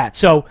comes with that.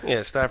 So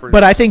yeah, Stafford.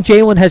 But I think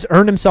Jalen has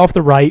earned himself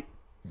the right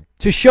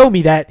to show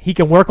me that he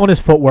can work on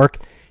his footwork.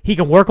 He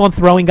can work on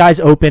throwing guys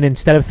open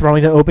instead of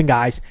throwing to open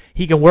guys.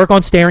 He can work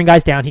on staring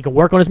guys down. He can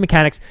work on his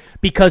mechanics,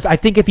 because I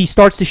think if he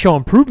starts to show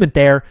improvement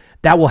there,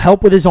 that will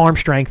help with his arm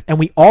strength. And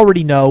we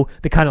already know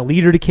the kind of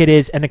leader the kid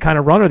is and the kind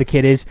of runner the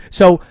kid is.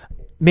 So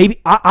maybe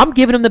I'm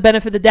giving him the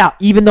benefit of the doubt,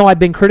 even though I've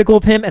been critical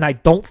of him and I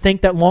don't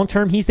think that long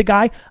term he's the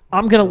guy.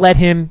 I'm gonna let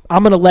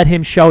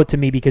him show it to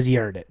me because he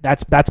earned it.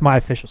 That's my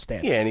official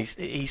stance. Yeah, and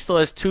he still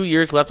has 2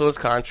 years left on his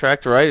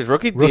contract, right? His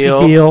rookie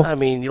deal. I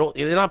mean,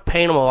 you're not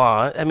paying him a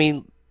lot. I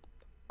mean,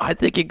 I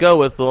think you go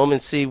with them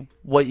and see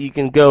what you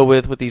can go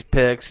with these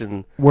picks,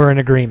 and we're in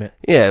agreement.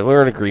 Yeah,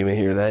 we're in agreement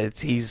here that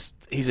he's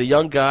a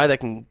young guy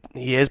that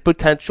he has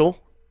potential.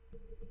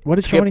 What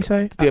did Shawnee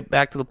say? To get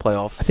back to the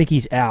playoffs. I think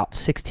he's out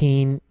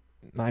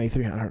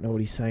 1693. I don't know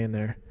what he's saying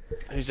there.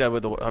 Who's that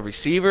with a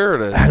receiver?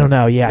 Or I don't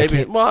know. Yeah,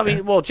 maybe.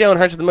 Jalen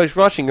Hurts has the most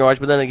rushing yards,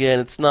 but then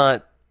again, it's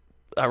not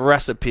a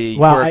recipe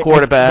for a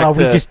quarterback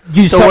to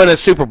win a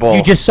Super Bowl.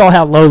 You just saw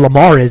how low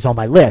Lamar is on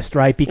my list,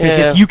 right? Because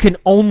if you can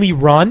only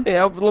run,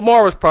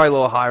 Lamar was probably a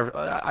little higher.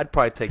 I'd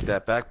probably take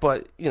that back,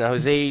 but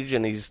his age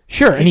and he's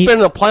been in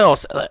the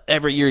playoffs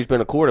every year. He's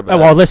been a quarterback.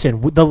 Well,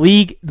 listen, the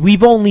league,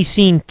 we've only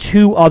seen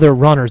 2 other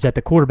runners at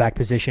the quarterback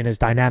position as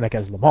dynamic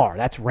as Lamar.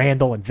 That's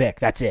Randall and Vic.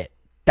 That's it.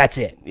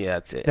 Yeah,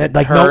 that's it.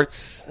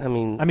 Hurts. I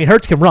mean,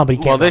 Hurts can run, but he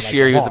can't. Well, this run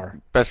year like he was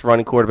the best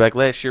running quarterback.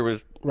 Last year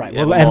was right.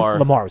 Yeah, and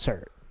Lamar was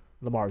hurt.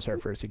 Lamar was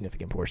hurt for a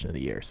significant portion of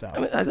the year. So I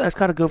mean, that's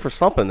got to go for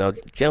something, though.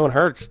 Jalen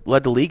Hurts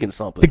led the league in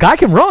something. The guy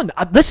can run.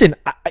 Listen,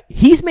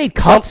 he's made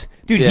cuts.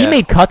 Dude, he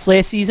made cuts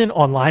last season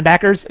on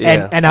linebackers,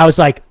 and I was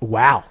like,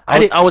 wow.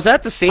 I was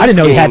at the Saints game. I didn't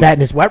know he had that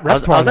in his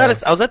repertoire.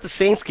 I was at the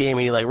Saints game,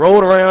 and he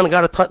rolled around and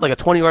got a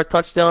 20-yard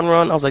touchdown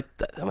run. I was like,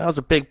 that was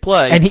a big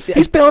play. And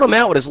he's bailing him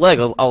out with his leg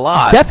a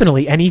lot.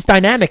 Definitely, and he's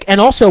dynamic. And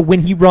also,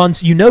 when he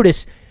runs, you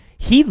notice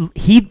he'll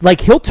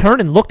turn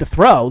and look to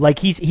throw. Like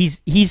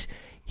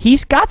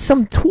he's got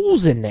some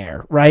tools in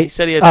there, right? He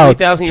said he had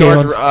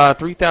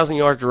 3,000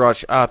 yards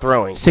rush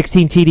throwing.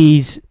 16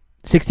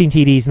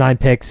 TDs, 9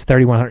 picks,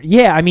 3,100.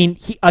 Yeah, I mean,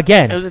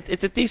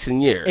 it's a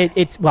decent year.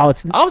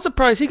 I was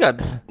surprised he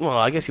got. Well,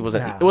 I guess he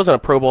wasn't. No. It wasn't a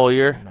Pro Bowl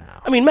year. No.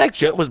 I mean, Mac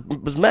Jones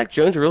was Mac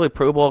Jones a really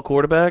Pro Bowl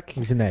quarterback? He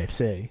was in the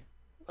AFC.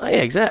 Yeah,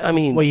 exactly. I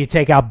mean, well, you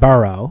take out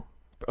Burrow.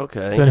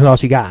 Okay. So then who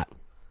else you got?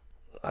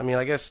 I mean,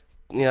 I guess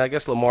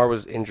Lamar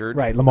was injured.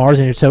 Right, Lamar was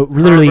injured. So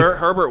literally,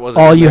 Herbert was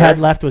all you had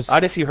left was. I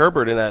didn't see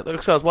Herbert in that.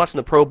 So I was watching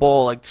the Pro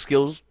Bowl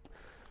skills,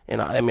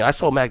 and I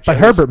saw Mac Jones.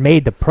 But Herbert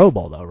made the Pro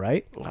Bowl though,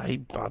 right?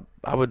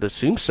 I would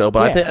assume so,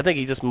 but I think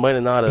he just might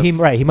have not have. He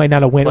might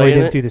not have went or he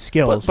didn't do the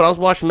skills. But I was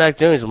watching Mac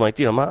Jones. I'm like,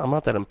 dude, I'm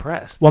not that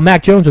impressed. Well,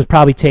 Mac Jones was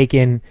probably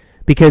taken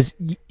because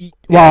he's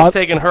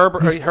taking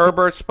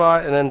Herbert's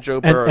spot and then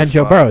Joe Burrow's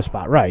Joe Burrow's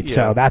spot, right? Yeah.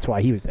 So that's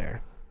why he was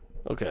there.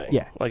 Okay.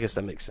 Yeah. Well, I guess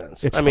that makes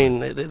sense. I mean,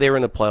 they were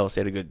in the playoffs.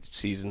 They had a good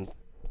season.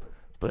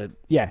 But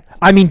yeah,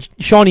 I mean,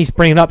 Shawnee's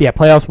bringing up,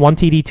 playoffs, 1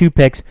 TD, 2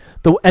 picks.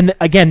 And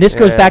again, this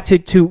goes back to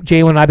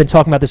Jalen and I've been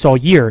talking about this all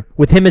year.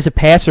 With him as a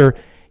passer,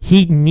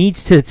 he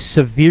needs to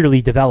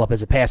severely develop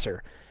as a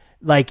passer.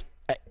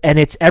 And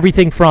it's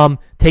everything from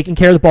taking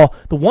care of the ball.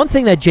 The one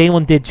thing that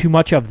Jalen did too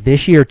much of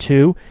this year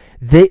too,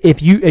 I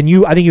think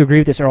you agree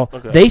with this, Earl.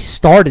 Okay. They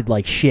started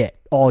like shit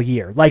all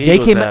year. The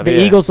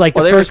Eagles the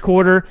first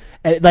quarter,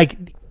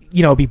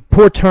 be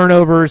poor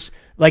turnovers,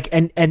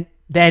 and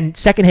then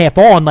second half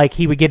on,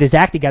 he would get his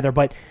act together,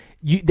 but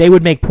they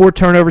would make poor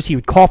turnovers. He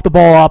would cough the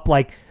ball up,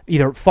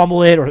 either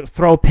fumble it or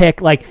throw a pick.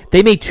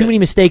 They made too many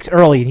mistakes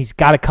early, and he's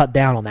got to cut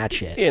down on that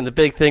shit. Yeah, and the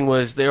big thing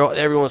was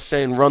everyone was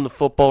saying run the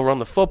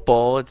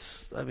football.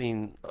 I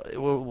mean,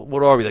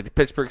 what are we, like the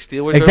Pittsburgh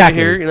Steelers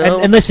Exactly. over here? You know?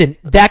 And listen,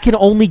 that can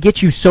only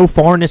get you so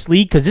far in this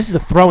league because this is a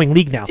throwing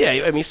league now. Yeah,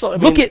 I mean,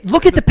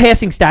 Look at the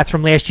passing stats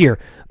from last year.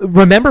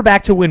 Remember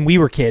back to when we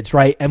were kids,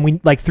 right? And we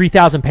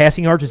 3,000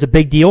 passing yards was a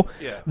big deal.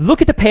 Yeah.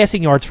 Look at the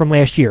passing yards from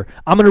last year.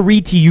 I'm going to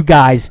read to you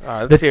guys.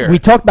 Let's hear it. We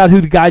talked about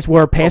who the guys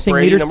were, passing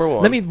Brady, leaders. number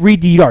one. Let me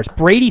read the yards.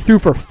 Brady threw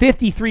for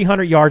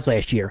 5,300 yards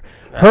last year.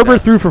 Herbert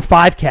threw for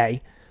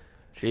 5K.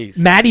 Jeez.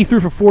 Matty threw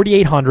for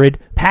 4,800.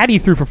 Patty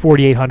threw for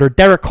 4,800.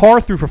 Derek Carr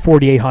threw for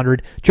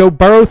 4,800. Joe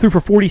Burrow threw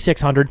for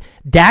 4,600.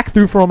 Dak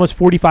threw for almost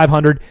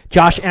 4,500.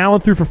 Josh Allen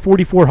threw for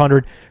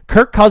 4,400.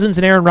 Kirk Cousins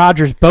and Aaron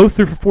Rodgers both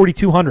threw for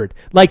 4,200.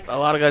 Like, a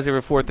lot of guys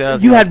over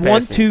 4,000. you had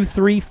 1, 2,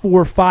 3,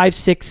 4, 5,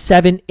 6,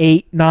 7,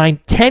 8, 9,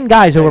 10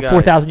 guys over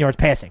 4,000 yards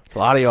passing. It's a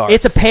lot of yards.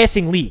 It's a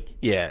passing league.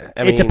 Yeah,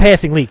 It's a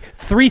passing league.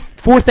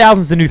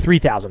 4,000 is the new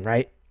 3,000,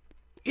 right?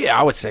 Yeah,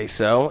 I would say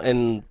so.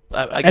 And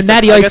I guess, And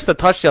Matty I Ice- guess the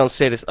touchdowns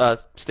stay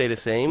the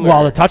same.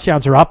 Well, or- the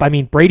touchdowns are up. I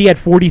mean, Brady had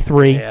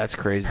 43. yeah, that's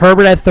crazy.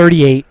 Herbert had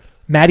 38.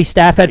 Matty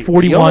Staff had You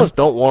 41. almost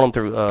don't want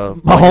them to.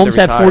 Mahomes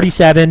had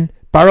 47.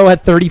 Burrow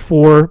had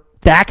 34.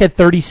 Dak had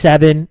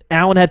 37.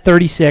 Allen had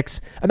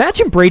 36.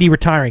 Imagine Brady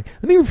retiring.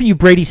 Let me review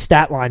Brady's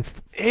stat line.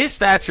 His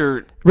stats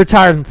are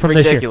Retired from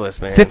ridiculous,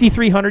 this year. man.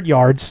 5,300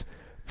 yards,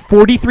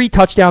 43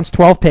 touchdowns,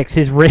 12 picks.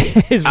 His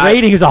rating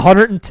is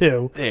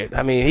 102. Dude,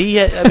 I mean,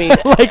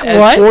 Like, at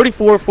what?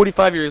 44,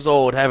 45 years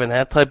old, having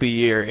that type of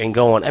year and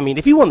going. I mean,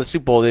 if he won the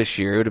Super Bowl this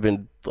year, it would have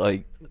been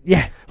like.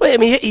 Yeah. Well, I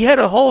mean, he had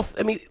a whole.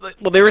 I mean,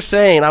 well, they were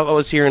saying I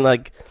was hearing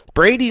like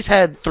Brady's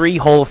had 3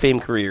 Hall of Fame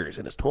careers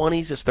in his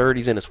 20s, his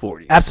 30s, and his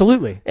 40s.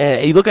 Absolutely.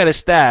 And you look at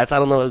his stats. I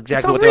don't know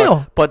exactly what they unreal.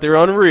 are, but they're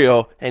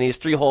unreal. And he has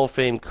 3 Hall of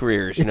Fame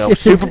careers. You It's- know, it's-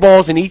 Super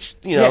Bowls in each.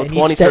 You know, in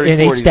 20s, each de- 30s, in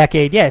 40s. each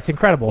decade. Yeah, it's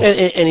incredible.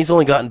 And he's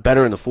only gotten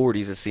better in the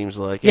 40s. It seems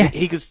like. Yeah. And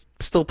he could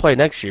still play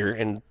next year.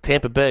 And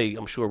Tampa Bay,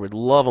 I'm sure, would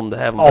love him to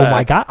have him. Oh back.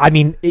 my God! I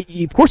mean,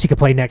 of course he could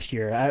play next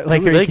year.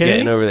 Like, Who are are you they kidding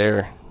getting me? over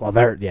there? Well,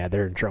 they're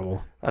in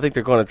trouble. I think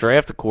they're going to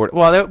draft a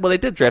quarterback. Well, they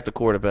did draft a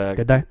quarterback.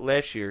 Did they?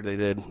 Last year they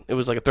did. It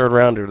was like a third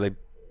rounder.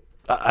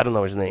 I don't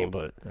know his name,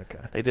 but Okay.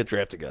 they did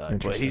draft a guy. But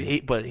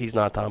Interesting. he's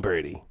not Tom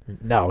Brady.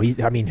 No,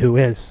 I mean, who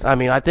is? I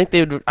mean, I think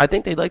they'd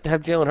like to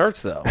have Jalen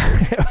Hurts though.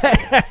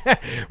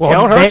 Well,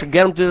 Jalen Hurts can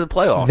get him to the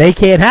playoffs. they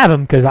can't have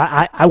him because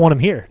I want him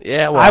here.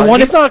 yeah, well,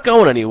 he's not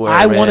going anywhere.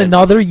 I want man.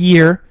 another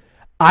year.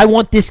 I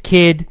want this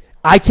kid.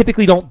 I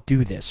typically don't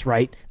do this,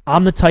 right?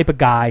 I'm the type of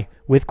guy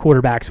with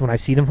quarterbacks when I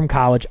see them from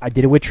college. I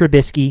did it with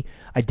Trubisky.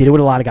 I did it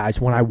with a lot of guys.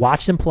 When I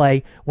watch them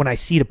play, when I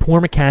see the poor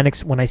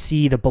mechanics, when I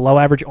see the below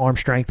average arm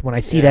strength, when I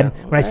see them,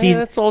 when I see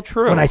that's all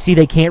true. when I see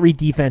they can't read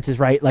defenses,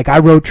 right? Like I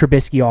wrote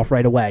Trubisky off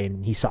right away,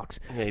 and he sucks.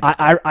 Yeah, he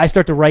I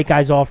start to write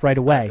guys off right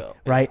away, go.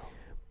 right?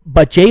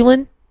 But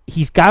Jalen,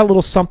 he's got a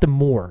little something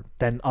more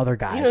than other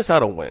guys. he knows how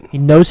to win. He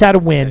knows how to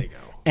win, There you go.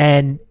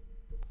 and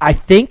I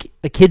think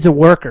the kid's a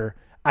worker.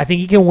 I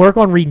think he can work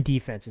on reading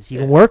defenses. He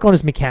can work on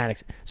his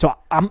mechanics. So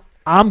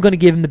I'm going to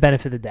give him the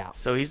benefit of the doubt.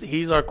 So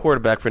he's our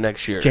quarterback for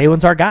next year.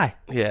 Jalen's our guy.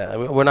 Yeah,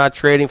 we're not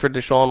trading for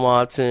Deshaun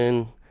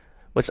Watson,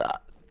 which I'm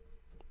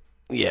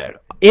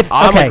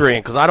Okay.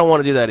 agreeing because I don't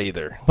want to do that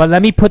either. But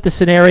let me put the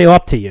scenario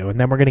up to you, and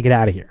then we're going to get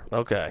out of here.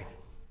 Okay.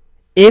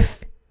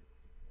 If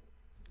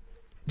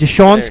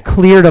Deshaun's There.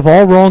 cleared of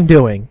all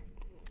wrongdoing,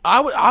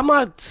 I'm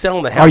not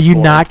selling the house. are you for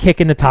him. not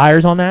kicking the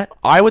tires on that?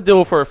 I would do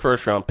it for a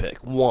first round pick.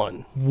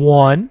 One.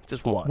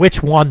 Just one.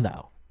 Which one,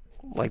 though?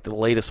 Like the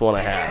latest one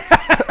I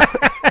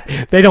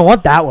have. They don't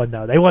want that one,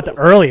 though. They want the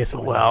earliest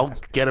one. Well,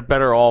 get a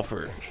better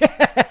offer.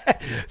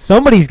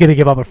 Somebody's going to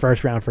give up a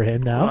first round for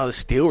him now. Well, the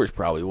Steelers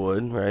probably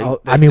would, right?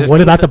 Oh, I mean,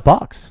 what about the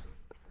Bucks?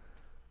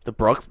 the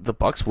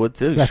Bucks would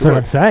too? That's sure. what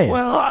I'm saying.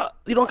 Well,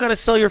 you don't got to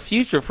sell your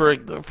future for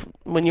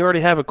when you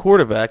already have a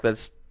quarterback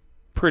that's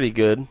pretty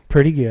good.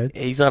 Pretty good.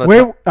 He's not a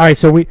Where? All right,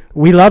 so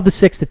we love the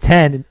 6 to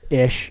 10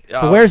 ish.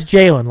 But where's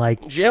Jalen?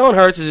 Like Jalen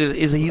Hurts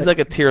is he's like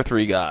a tier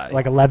 3 guy.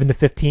 like 11 to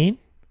 15.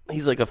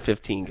 He's like a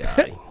 15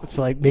 guy. It's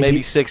like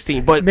maybe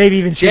 16, but maybe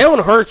even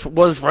Jalen Hurts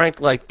was ranked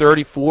like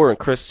 34, and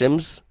Chris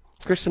Sims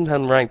had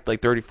him ranked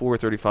like 34 or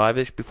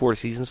 35ish before the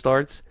season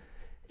starts,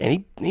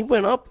 and he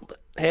went up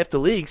half the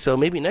league. So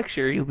maybe next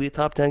year he'll be a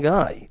top 10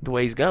 guy the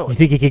way he's You going.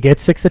 think he could get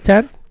 6 to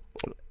 10?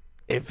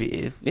 If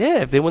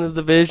they win the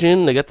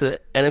division, they got the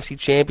NFC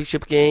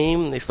Championship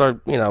game, they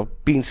start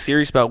being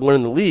serious about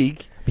winning the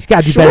league. He's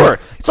got to do Sure, better.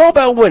 it's all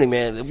about winning,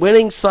 man.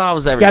 Winning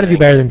solves He's everything. got to do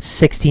better than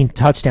 16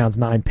 touchdowns,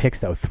 9 picks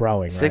though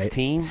throwing.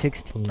 16? Right?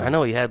 16. I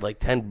know he had like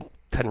 10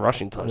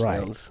 rushing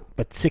touchdowns. Right.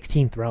 But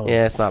 16 throws.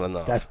 Yeah, it's not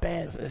enough. That's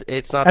bad.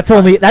 It's not. That's the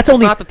top- only it's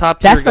not the top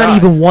tier That's not guys.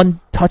 even one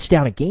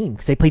touchdown a game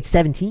because they played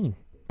 17.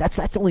 That's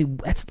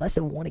less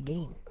than one a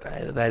game.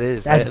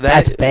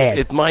 That's bad.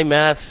 If my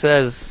math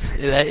says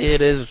that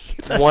it is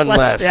one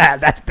less. Yeah,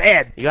 that's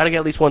bad. You got to get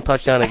at least one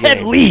touchdown a game.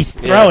 At least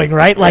Yeah. throwing,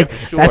 right? Yeah, Like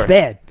for sure. that's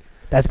bad.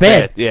 That's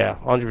bad. Yeah,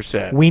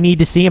 100%. We need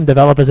to see him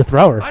develop as a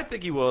thrower. I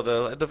think he will,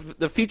 though.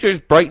 The future is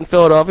bright in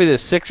Philadelphia. The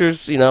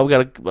Sixers,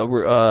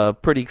 we're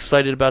pretty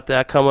excited about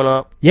that coming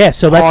up. Yeah,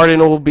 so let's Harden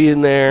will be in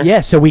there.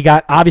 Yeah, so we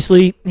got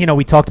obviously,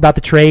 we talked about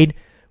the trade.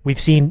 We've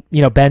seen,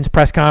 Ben's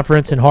press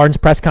conference and Harden's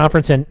press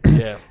conference, and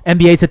Yeah.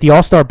 NBA's at the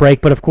All-Star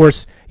break. But of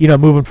course,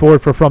 moving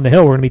forward for From the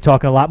Hill, we're going to be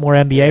talking a lot more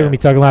NBA. We're going to be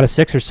talking a lot of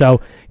Sixers.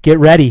 So get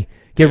ready.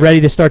 Get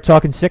ready to start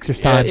talking Sixers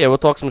time. Yeah, we'll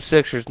talk some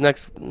Sixers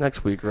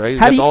next week, right?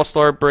 How do you-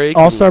 All-Star break.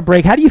 All-Star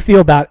break. How do you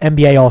feel about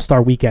NBA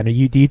All-Star weekend?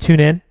 Do you tune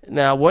in?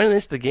 Now, when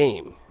is the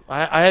game?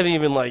 I haven't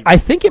even I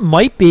think it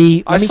might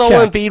be. I Let me saw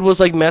check. Embiid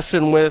was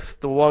messing with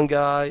the one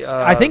guy.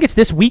 I think it's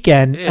this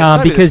weekend. Yeah, it's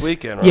gotta be because this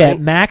weekend, right?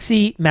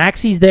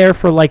 Maxi's there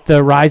for like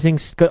the Rising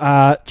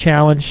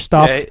Challenge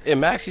stuff. Yeah,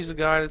 and Maxi's the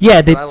guy.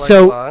 Yeah, that I like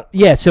a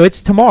lot. so it's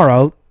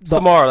tomorrow.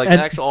 Tomorrow, like the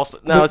and actual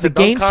All-Star. Now, is the the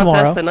dunk game's contest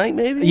tomorrow. tonight,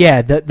 maybe?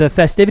 Yeah, the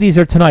festivities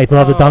are tonight. They'll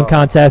have the dunk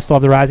contest. They'll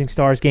have the Rising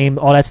Stars game.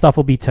 All that stuff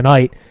will be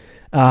tonight.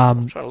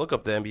 I'm trying to look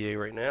up the NBA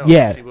right now.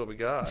 Yeah. To see what we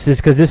got.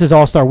 Because this is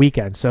All-Star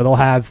weekend, so they'll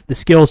have the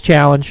skills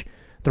challenge,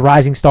 the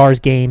Rising Stars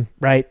game,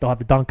 right? They'll have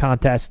the dunk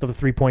contest, the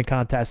 3-point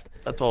contest.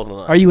 That's all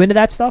tonight. Are you into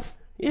that stuff?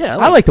 Yeah,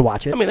 I like to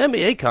watch it. I mean,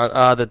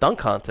 the dunk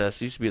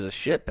contest used to be the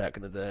shit back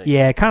in the day.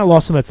 Yeah, it kind of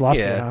lost some of its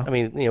luster. Yeah, I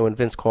mean, when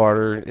Vince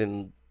Carter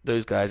and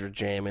those guys were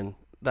jamming,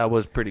 that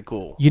was pretty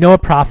cool. You know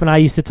what Prof and I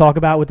used to talk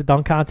about with the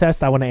dunk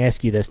contest? I want to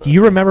ask you this. Do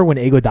you remember when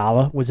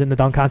Iguodala was in the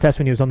dunk contest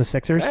when he was on the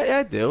Sixers?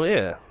 I do,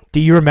 yeah. Do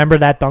you remember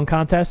that dunk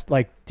contest? Do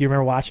you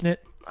remember watching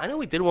it? I know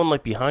we did one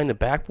behind the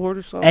backboard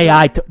or something.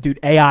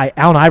 AI,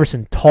 Allen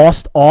Iverson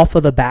tossed off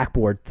of the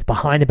backboard,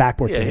 behind the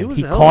backboard Yeah, to he him. was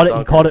He a hell caught of it. a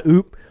He caught it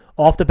oop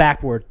off the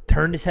backboard,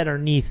 turned his head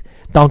underneath,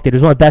 dunked it. It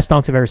was one of the best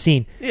dunks I've ever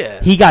seen.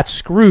 Yeah. He got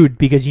screwed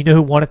because you know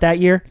who won it that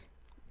year?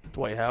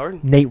 Dwight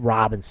Howard? Nate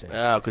Robinson.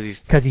 Oh,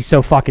 because He's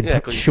so fucking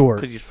short.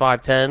 Because he's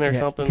 5'10" or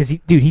something. Because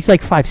he's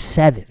like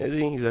 5'7". Is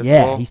he? He's that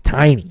Yeah, small? he's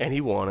tiny. And he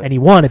won it. And he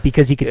won it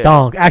because he could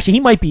dunk. Actually, he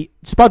might be.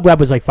 Spud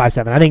Webb was like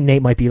 5'7". I think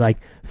Nate might be like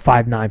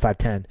 5'9",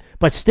 5'10".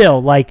 But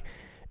still,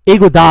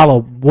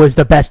 Iguodala was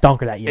the best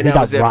dunker that year. And he that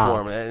got was it for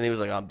robbed. him. And he was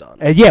like, I'm done.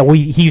 Yeah, well,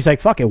 he was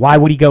like, fuck it. Why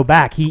would he go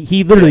back?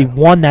 He literally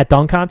won that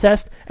dunk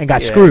contest and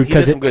got screwed he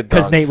did some good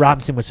because dunks. Nate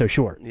Robinson was so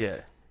short. Yeah.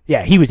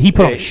 Yeah, he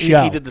put on a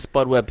show. He did the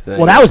Spud Webb thing.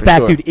 Well, that was for back,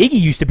 sure. dude.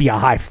 Iggy used to be a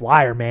high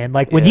flyer, man.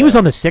 When he Yeah. was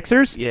on the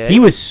Sixers, Yeah, he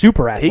was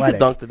super athletic. He could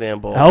dunk the damn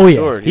ball. Oh for yeah,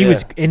 sure. he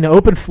was in the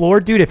open floor,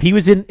 dude. If he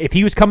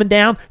was coming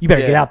down, you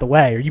better get Yeah. out the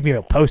way, or you'd be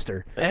a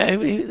poster. Yeah,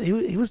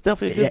 he was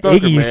definitely a Yeah, good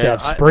dunker, Iggy used to man.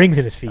 have springs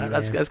in his feet.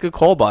 That's man. a good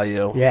call by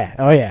you. Yeah.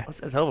 Oh yeah.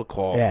 That's a hell of a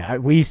call. Yeah.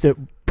 We used to.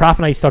 Prof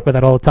and I used to talk about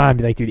that all the time.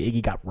 Be like, dude,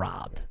 Iggy got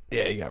robbed.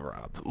 Yeah, he got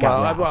robbed.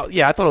 Got robbed.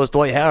 I thought it was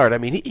Dwight Howard. I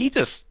mean, he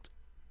just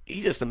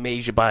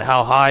amazed you by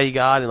how high he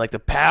got and the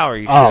power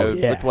he Oh, showed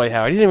yeah. with Dwight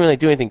Howard. He didn't really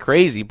do anything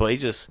crazy, but he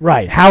just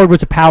Right. Howard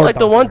was a power. the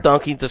dunker. one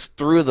dunk he just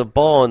threw the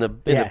ball in the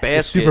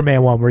basket.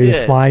 Superman one where he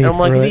was flying. And I'm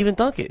like, he threw didn't it. even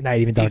dunk it. No,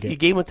 he didn't dunk it. You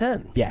gave him a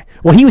 10. Yeah.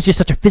 Well, he was just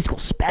such a physical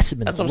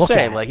specimen. That's to what I'm look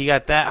saying. at. He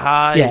got that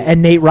high. Yeah,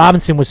 and Nate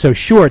Robinson was so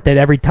short that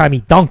every time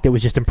he dunked, it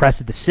was just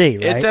impressive to see.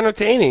 Right? It's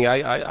entertaining.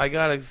 I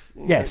gotta.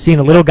 Yeah, seeing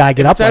a little guy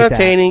get up It's like that.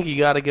 entertaining. You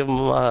gotta give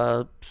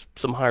him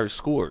some higher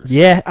scores.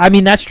 Yeah, I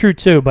mean that's true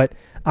too. But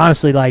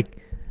honestly,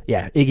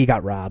 Iggy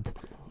got robbed.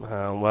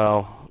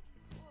 Well,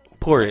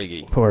 poor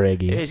Iggy. Poor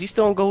Iggy. Is he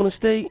still in Golden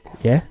State?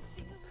 Yeah,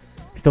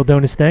 still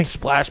doing his thing.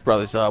 Splash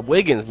Brothers.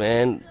 Wiggins,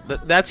 man.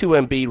 That's who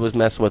Embiid was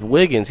messing with.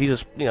 Wiggins. He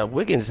just,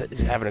 Wiggins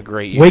is having a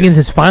great year. Wiggins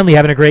is finally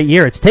having a great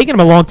year. It's taken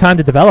him a long time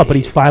to develop, but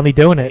he's finally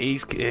doing it.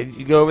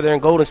 You go over there in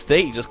Golden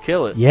State, you just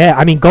kill it. Yeah,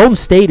 I mean Golden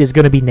State is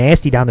going to be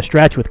nasty down the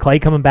stretch with Clay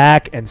coming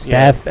back and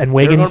Steph and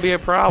Wiggins. They're going to be a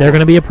problem. They're going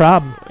to be a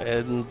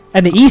problem.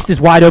 And the East is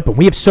wide open.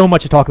 We have so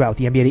much to talk about with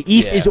the NBA. The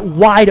East is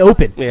wide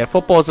open. Yeah,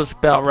 football's just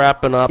about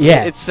wrapping up.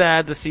 Yeah. It's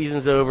sad the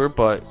season's over,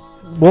 but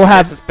We'll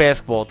have it's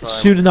basketball time.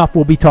 soon enough.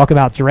 We'll be talking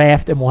about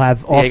draft, and we'll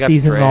have off you got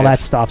season and all that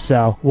draft. stuff.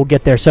 So we'll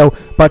get there.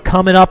 But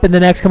coming up in the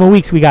next couple of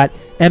weeks, we got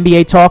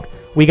NBA talk.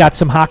 We got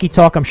some hockey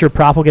talk. I'm sure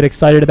Prof will get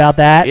excited about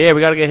that. Yeah,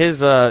 we got to get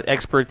his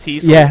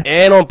expertise Yeah.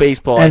 on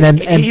baseball. And then-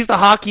 he's the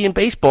hockey and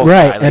baseball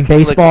Right, guy. and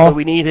baseball.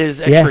 we need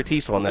his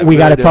expertise on that. We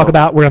got to really talk do.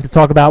 about. We're going to have to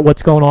talk about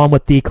what's going on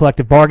with the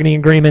collective bargaining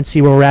agreement.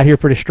 See where we're at here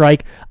for the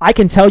strike. I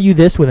can tell you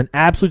this with an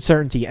absolute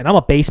certainty, and I'm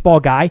a baseball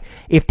guy.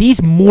 If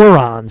these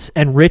morons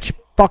and rich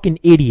fucking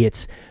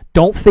idiots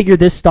don't figure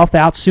this stuff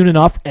out soon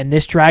enough, and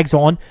this drags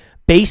on,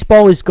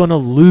 baseball is going to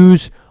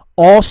lose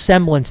all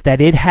semblance that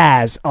it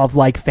has of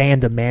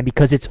fandom, man,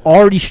 because it's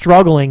already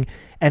struggling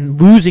and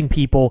losing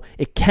people.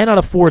 It cannot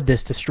afford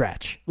this to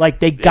stretch.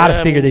 They got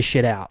to figure this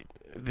shit out.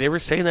 They were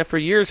saying that for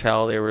years,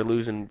 how they were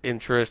losing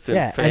interest in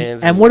Yeah,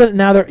 fans. and what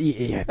now they're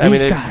these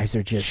guys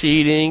are just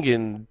cheating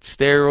and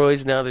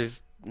steroids.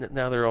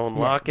 Now they're on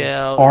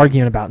lockout.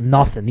 arguing about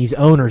nothing. These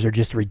owners are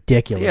just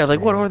ridiculous. Yeah,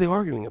 what man. are they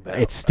arguing about?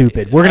 It's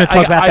stupid. We're going to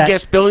talk about that. I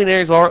guess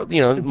billionaires are,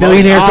 money,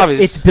 billionaires.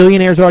 obvious. It's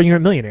billionaires arguing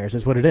with millionaires.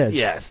 Is what it is.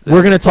 Yes,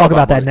 we're going to talk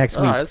about that money. next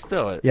All week. right, let's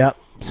do it. Yep.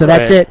 So All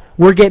that's right. it.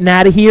 We're getting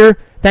out of here.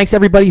 Thanks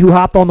everybody who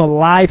hopped on the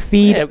live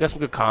feed. Yeah, we've got some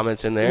good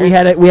comments in there. We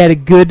had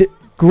a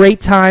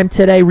great time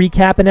today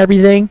recapping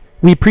everything.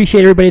 We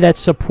appreciate everybody that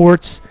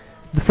supports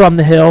From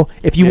the Hill.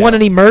 If you want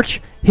any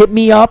merch, hit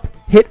me up.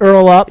 Hit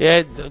Earl up.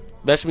 Yeah,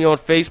 message me on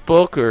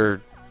Facebook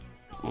or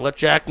let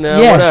Jack know.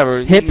 Yeah,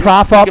 Whatever. hit You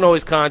Prof up. can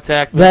always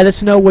contact me. Let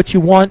us know what you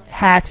want.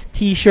 Hats,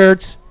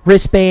 T-shirts,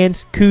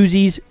 wristbands,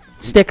 koozies,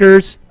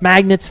 stickers,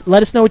 magnets.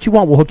 Let us know what you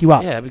want. We'll hook you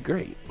up. Yeah, that'd be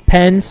great.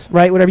 Pens,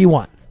 right? Whatever you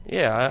want.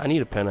 Yeah, I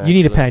need a pen. You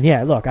need a actually. pen.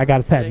 Yeah, look, I got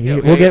a pen. There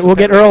you go. We'll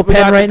get Earl a We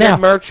pen got right the good now.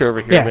 merch over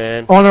here, Yeah.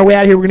 man. On our way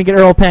out here, we're gonna get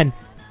Earl a pen.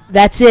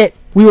 That's it.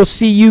 We will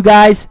see you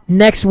guys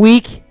next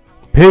week.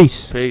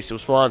 Peace. Peace. It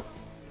was fun.